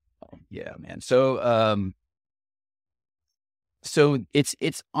 Yeah, man. So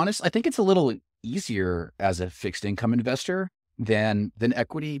it's honest. I think it's a little easier as a fixed income investor than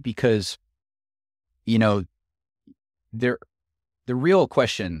equity, because, the real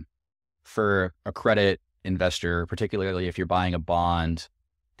question for a credit investor, particularly if you're buying a bond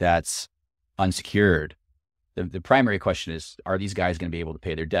that's unsecured, the primary question is, are these guys going to be able to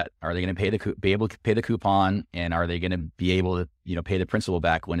pay their debt? Are they going to be able to pay the coupon? And are they going to be able to, pay the principal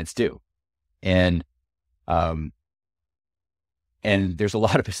back when it's due? And there's a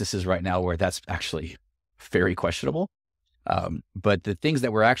lot of businesses right now where that's actually very questionable. But the things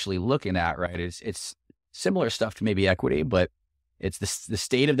that we're actually looking at, right, it's similar stuff to maybe equity, but it's the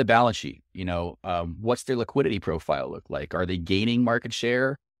state of the balance sheet. What's their liquidity profile look like? Are they gaining market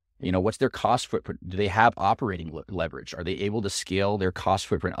share? What's their cost footprint? Do they have operating leverage? Are they able to scale their cost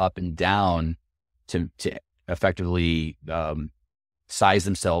footprint up and down to effectively size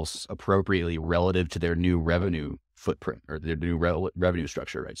themselves appropriately relative to their new revenue footprint or their new revenue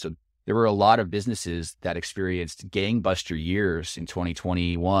structure, right? So there were a lot of businesses that experienced gangbuster years in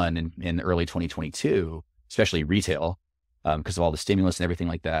 2021 and in early 2022, especially retail, because of all the stimulus and everything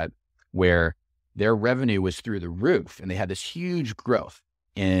like that, where their revenue was through the roof, and they had this huge growth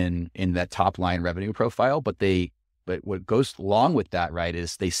in that top line revenue profile. But what goes along with that, right,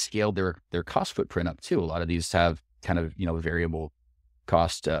 is they scaled their cost footprint up too. A lot of these have kind of, variable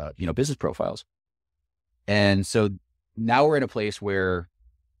cost, business profiles. And so now we're in a place where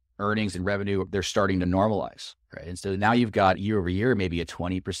earnings and revenue, they're starting to normalize, right? And so now you've got year over year, maybe a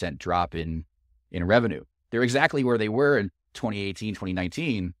 20% drop in revenue. They're exactly where they were in 2018,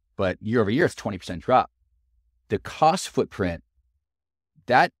 2019, but year over year, it's 20% drop. The cost footprint,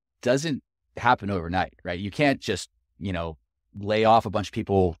 that doesn't happen overnight, right? You can't just, lay off a bunch of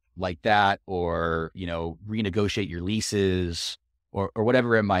people like that, or, renegotiate your leases or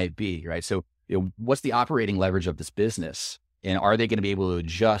whatever it might be, right? So what's the operating leverage of this business? And are they going to be able to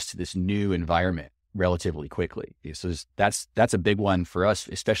adjust to this new environment relatively quickly? So that's a big one for us,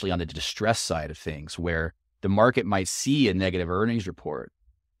 especially on the distress side of things, where the market might see a negative earnings report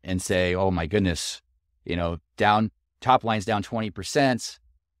and say, oh my goodness, down, top line's down 20%,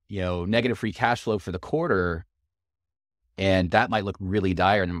 negative free cash flow for the quarter. And that might look really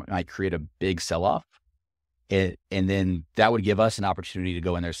dire and might create a big sell-off. And then that would give us an opportunity to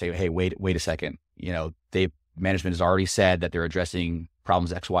go in there and say, hey, wait a second. Management has already said that they're addressing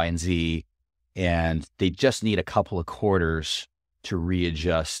problems X, Y, and Z, and they just need a couple of quarters to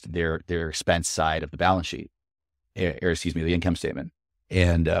readjust their expense side of the balance sheet, the income statement.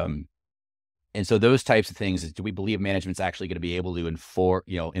 And so those types of things, do we believe management's actually going to be able to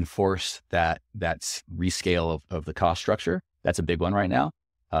enforce that rescale of the cost structure? That's a big one right now.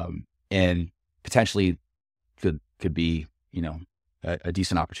 And potentially could be, a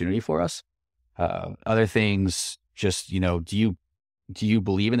decent opportunity for us. Other things, just, do you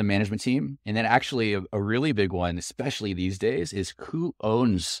believe in the management team? And then actually a really big one, especially these days, is who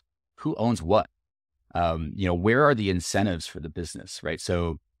owns what? Where are the incentives for the business, right?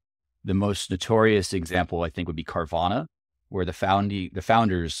 So the most notorious example, I think, would be Carvana, where the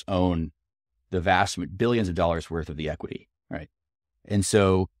founders own the vast billions of dollars worth of the equity, right? And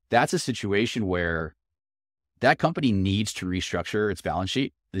so that's a situation where that company needs to restructure its balance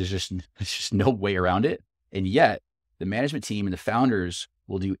sheet. There's just no way around it. And yet the management team and the founders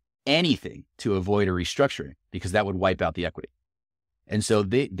will do anything to avoid a restructuring, because that would wipe out the equity. And so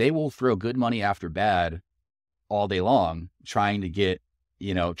they will throw good money after bad all day long, trying to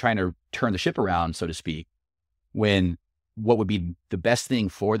turn the ship around, so to speak, when what would be the best thing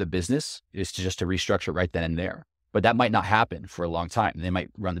for the business is to restructure right then and there. But that might not happen for a long time. They might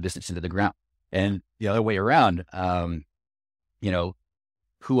run the business into the ground. And the other way around, who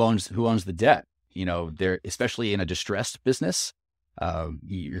owns the debt? They're, especially in a distressed business,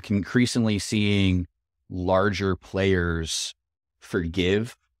 you're increasingly seeing larger players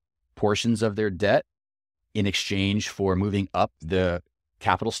forgive portions of their debt in exchange for moving up the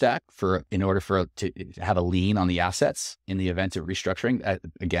capital stack in order to have a lien on the assets in the event of restructuring.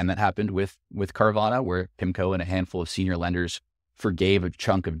 Again, that happened with Carvana, where PIMCO and a handful of senior lenders forgave a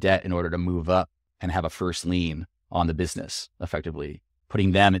chunk of debt in order to move up and have a first lien on the business, effectively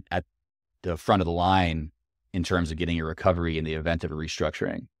putting them at the front of the line in terms of getting a recovery in the event of a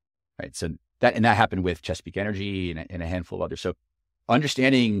restructuring, right? So that happened with Chesapeake Energy and a handful of others. So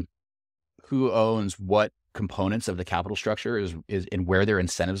understanding who owns what components of the capital structure is and where their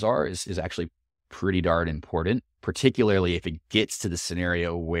incentives are is actually pretty darn important, particularly if it gets to the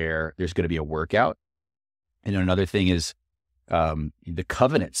scenario where there's going to be a workout. And another thing is the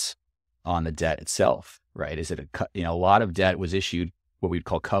covenants on the debt itself, right? Is it a lot of debt was issued what we'd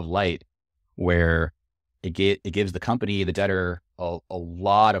call Cov Light, where it gives the company, the debtor, a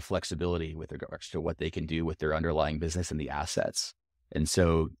lot of flexibility with regards to what they can do with their underlying business and the assets. And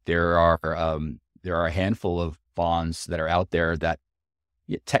so there are a handful of bonds that are out there that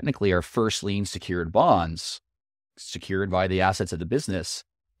technically are first lien secured bonds, secured by the assets of the business.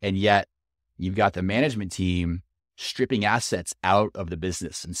 And yet you've got the management team stripping assets out of the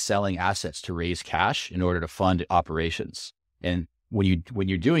business and selling assets to raise cash in order to fund operations. And when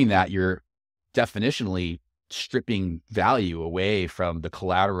you're doing that, you're definitionally stripping value away from the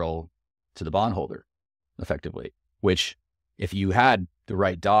collateral to the bondholder, effectively, which, if you had the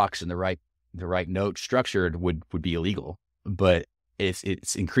right docs and the right note structured, would be illegal. But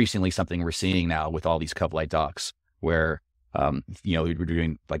it's increasingly something we're seeing now with all these Cov Light docs, where we're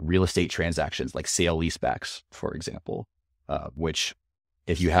doing like real estate transactions, like sale leasebacks, for example, which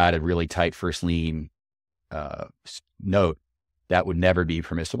if you had a really tight first lien note, that would never be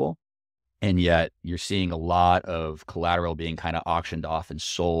permissible. And yet you're seeing a lot of collateral being kind of auctioned off and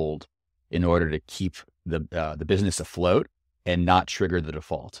sold in order to keep the business afloat and not trigger the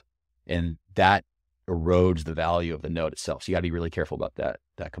default. And that erodes the value of the note itself. So you got to be really careful about that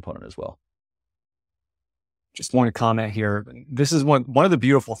component as well. just want to comment here. This is one of the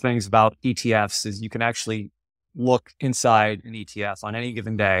beautiful things about ETFs is you can actually look inside an ETF on any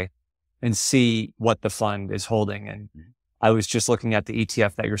given day and see what the fund is holding. And I was just looking at the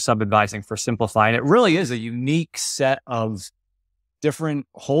ETF that you're sub-advising for Simplify, and it really is a unique set of different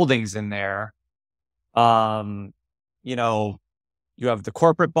holdings in there. You know, you have the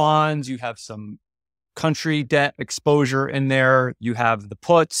corporate bonds, you have some country debt exposure in there, you have the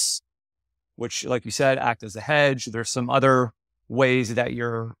puts, which, like you said, act as a hedge. There's some other ways that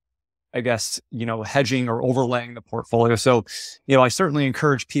you're, I guess, hedging or overlaying the portfolio. So, I certainly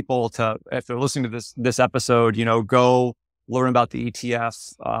encourage people to, if they're listening to this episode, go learn about the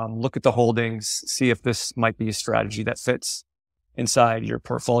ETF, look at the holdings, see if this might be a strategy that fits inside your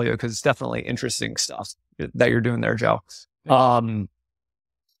portfolio, because it's definitely interesting stuff that you're doing there, Joe.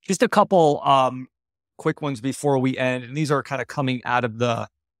 Just a couple quick ones before we end, and these are kind of coming out of the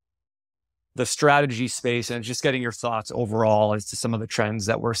strategy space and just getting your thoughts overall as to some of the trends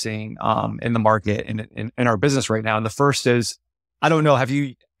that we're seeing in the market and in our business right now. And the first is, I don't know, are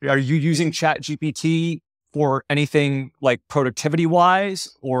you using ChatGPT for anything like productivity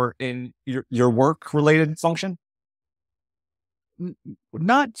wise or in your work related function?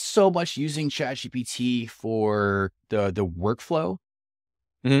 Not so much using ChatGPT for the workflow,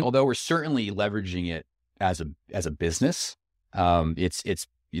 although we're certainly leveraging it as a business. It's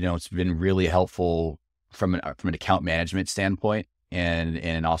been really helpful from an account management standpoint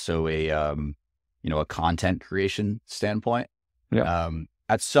and also a content creation standpoint. Yeah.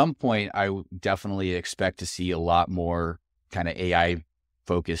 At some point, I definitely expect to see a lot more kind of AI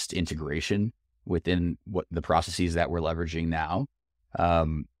focused integration within what the processes that we're leveraging now.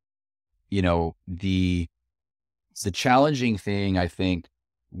 The challenging thing, I think,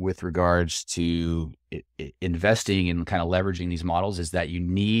 with regards to investing and kind of leveraging these models is that you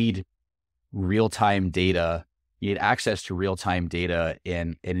need real-time data. You need access to real-time data,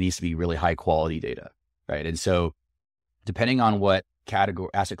 and it needs to be really high quality data, right? And so depending on what category,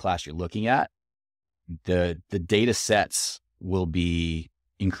 asset class you're looking at, the data sets will be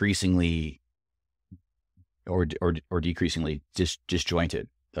increasingly or decreasingly disjointed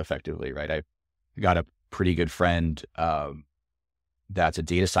effectively, right? I've got a pretty good friend that's a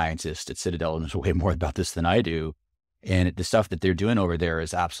data scientist at Citadel and knows way more about this than I do. And the stuff that they're doing over there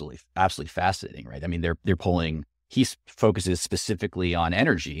is absolutely fascinating, right? I mean, they're pulling, he focuses specifically on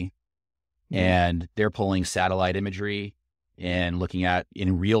energy, and they're pulling satellite imagery and looking at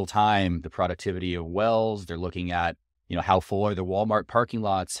in real time the productivity of wells. They're looking at, how full are the Walmart parking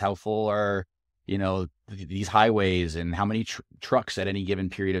lots? How full are, these highways, and how many trucks at any given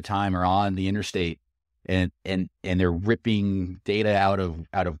period of time are on the interstate? And they're ripping data out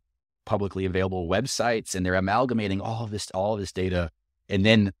of publicly available websites, and they're amalgamating all of this data, and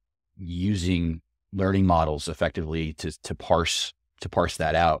then using learning models effectively to parse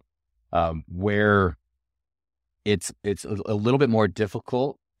that out. Where it's a little bit more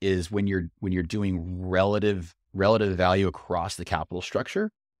difficult is when you're doing relative value across the capital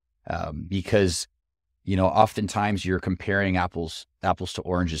structure, because oftentimes you're comparing apples to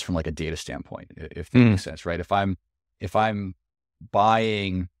oranges from like a data standpoint, if that makes sense, right? If I'm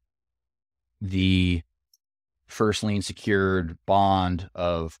buying the first lien secured bond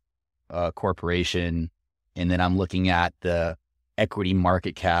of a corporation, and then I'm looking at the equity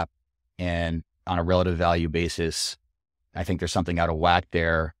market cap, and on a relative value basis, I think there's something out of whack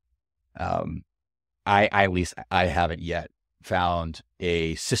there. At least I haven't yet found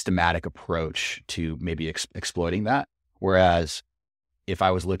a systematic approach to maybe exploiting that. Whereas if I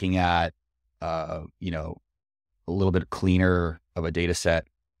was looking at, a little bit cleaner of a data set,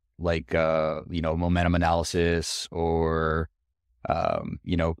 like, momentum analysis or,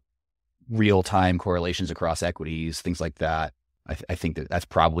 real-time correlations across equities, things like that, I think that's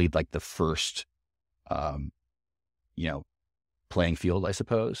probably like the first, playing field, I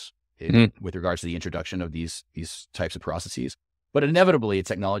suppose, with regards to the introduction of these types of processes. But inevitably,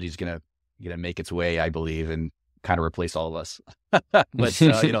 technology is gonna make its way, I believe, and kind of replace all of us. But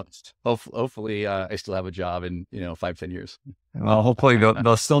hopefully, I still have a job in 5-10 years. Well, hopefully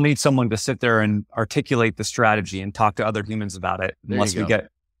they'll still need someone to sit there and articulate the strategy and talk to other humans about it, unless we get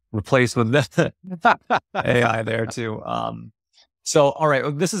replaced with AI there too. So, all right,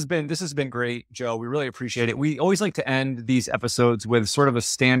 well, this has been great, Joe. We really appreciate it. We always like to end these episodes with sort of a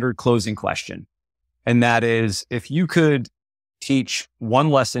standard closing question. And that is, if you could teach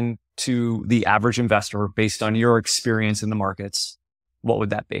one lesson to the average investor based on your experience in the markets, what would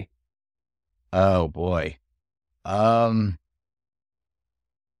that be? Oh boy. I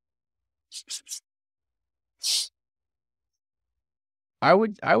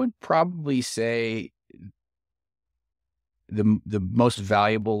would probably say the most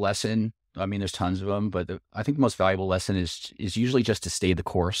valuable lesson, I mean, there's tons of them, but I think the most valuable lesson is usually just to stay the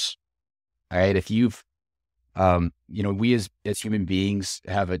course. All right. If you've, we as human beings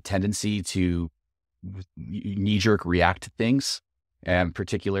have a tendency to knee-jerk react to things, and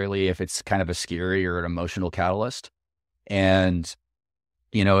particularly if it's kind of a scary or an emotional catalyst. And,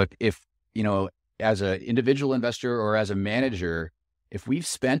 if as an individual investor or as a manager, if we've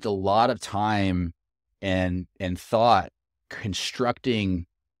spent a lot of time and thought constructing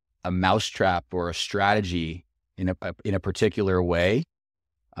a mousetrap or a strategy in a particular way,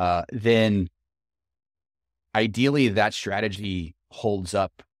 then ideally that strategy holds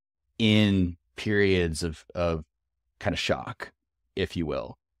up in periods of kind of shock, if you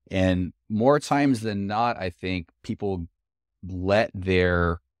will. And more times than not, I think people let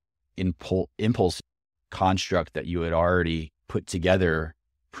their impulse construct that you had already put together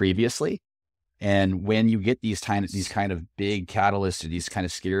previously. And when you get these kind of big catalysts or these kind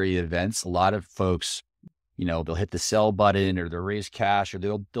of scary events, a lot of folks, they'll hit the sell button or they'll raise cash or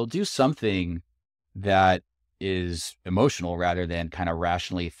they'll do something that is emotional rather than kind of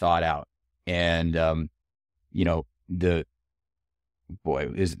rationally thought out. And,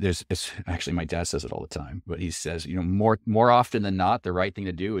 it's actually, my dad says it all the time, but he says, more often than not, the right thing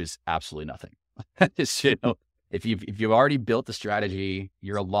to do is absolutely nothing. If you've already built the strategy,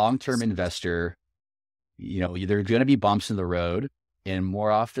 you're a long-term investor, there are going to be bumps in the road. And more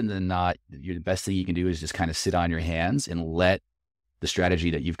often than not, the best thing you can do is just kind of sit on your hands and let the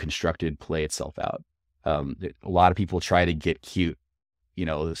strategy that you've constructed play itself out. A lot of people try to get cute.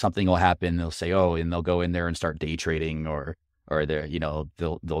 Something will happen. They'll say, oh, and they'll go in there and start day trading or they'll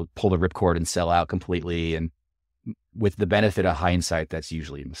pull the ripcord and sell out completely. And with the benefit of hindsight, that's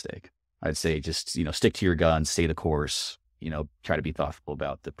usually a mistake. I'd say just, stick to your guns, stay the course, try to be thoughtful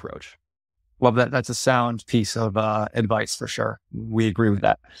about the approach. Well, that's a sound piece of advice for sure. We agree with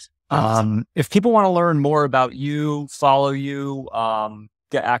that. If people want to learn more about you, follow you,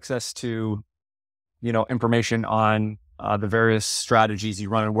 get access to, information on the various strategies you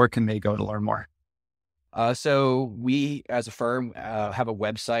run, and where can they go to learn more? So we, as a firm, have a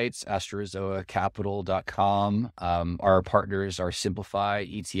website, astrozoacapital.com. Our partners are Simplify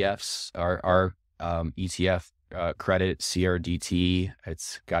ETFs, our ETF credit, CRDT.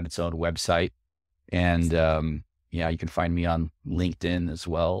 It's got its own website. And you can find me on LinkedIn as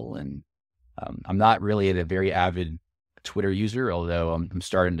well. And I'm not really a very avid Twitter user, although I'm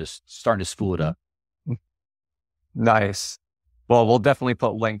starting to spool it up. Nice. Well, we'll definitely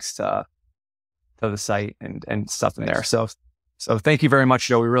put links to the site and stuff in there. So thank you very much,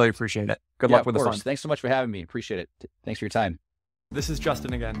 Joe. We really appreciate it. Good luck with the fund. Thanks so much for having me. Appreciate it. Thanks for your time. This is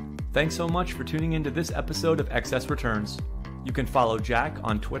Justin again. Thanks so much for tuning into this episode of Excess Returns. You can follow Jack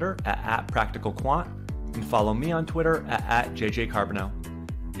on Twitter at @PracticalQuant and follow me on Twitter at JJCarbono.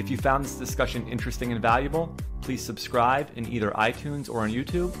 If you found this discussion interesting and valuable, please subscribe in either iTunes or on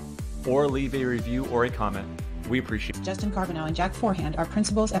YouTube, or leave a review or a comment. We appreciate it. Justin Carbonell and Jack Forehand are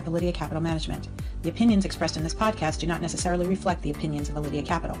principals at Validia Capital Management. The opinions expressed in this podcast do not necessarily reflect the opinions of Validia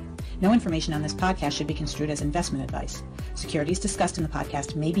Capital. No information on this podcast should be construed as investment advice. Securities discussed in the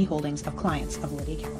podcast may be holdings of clients of Validia Capital.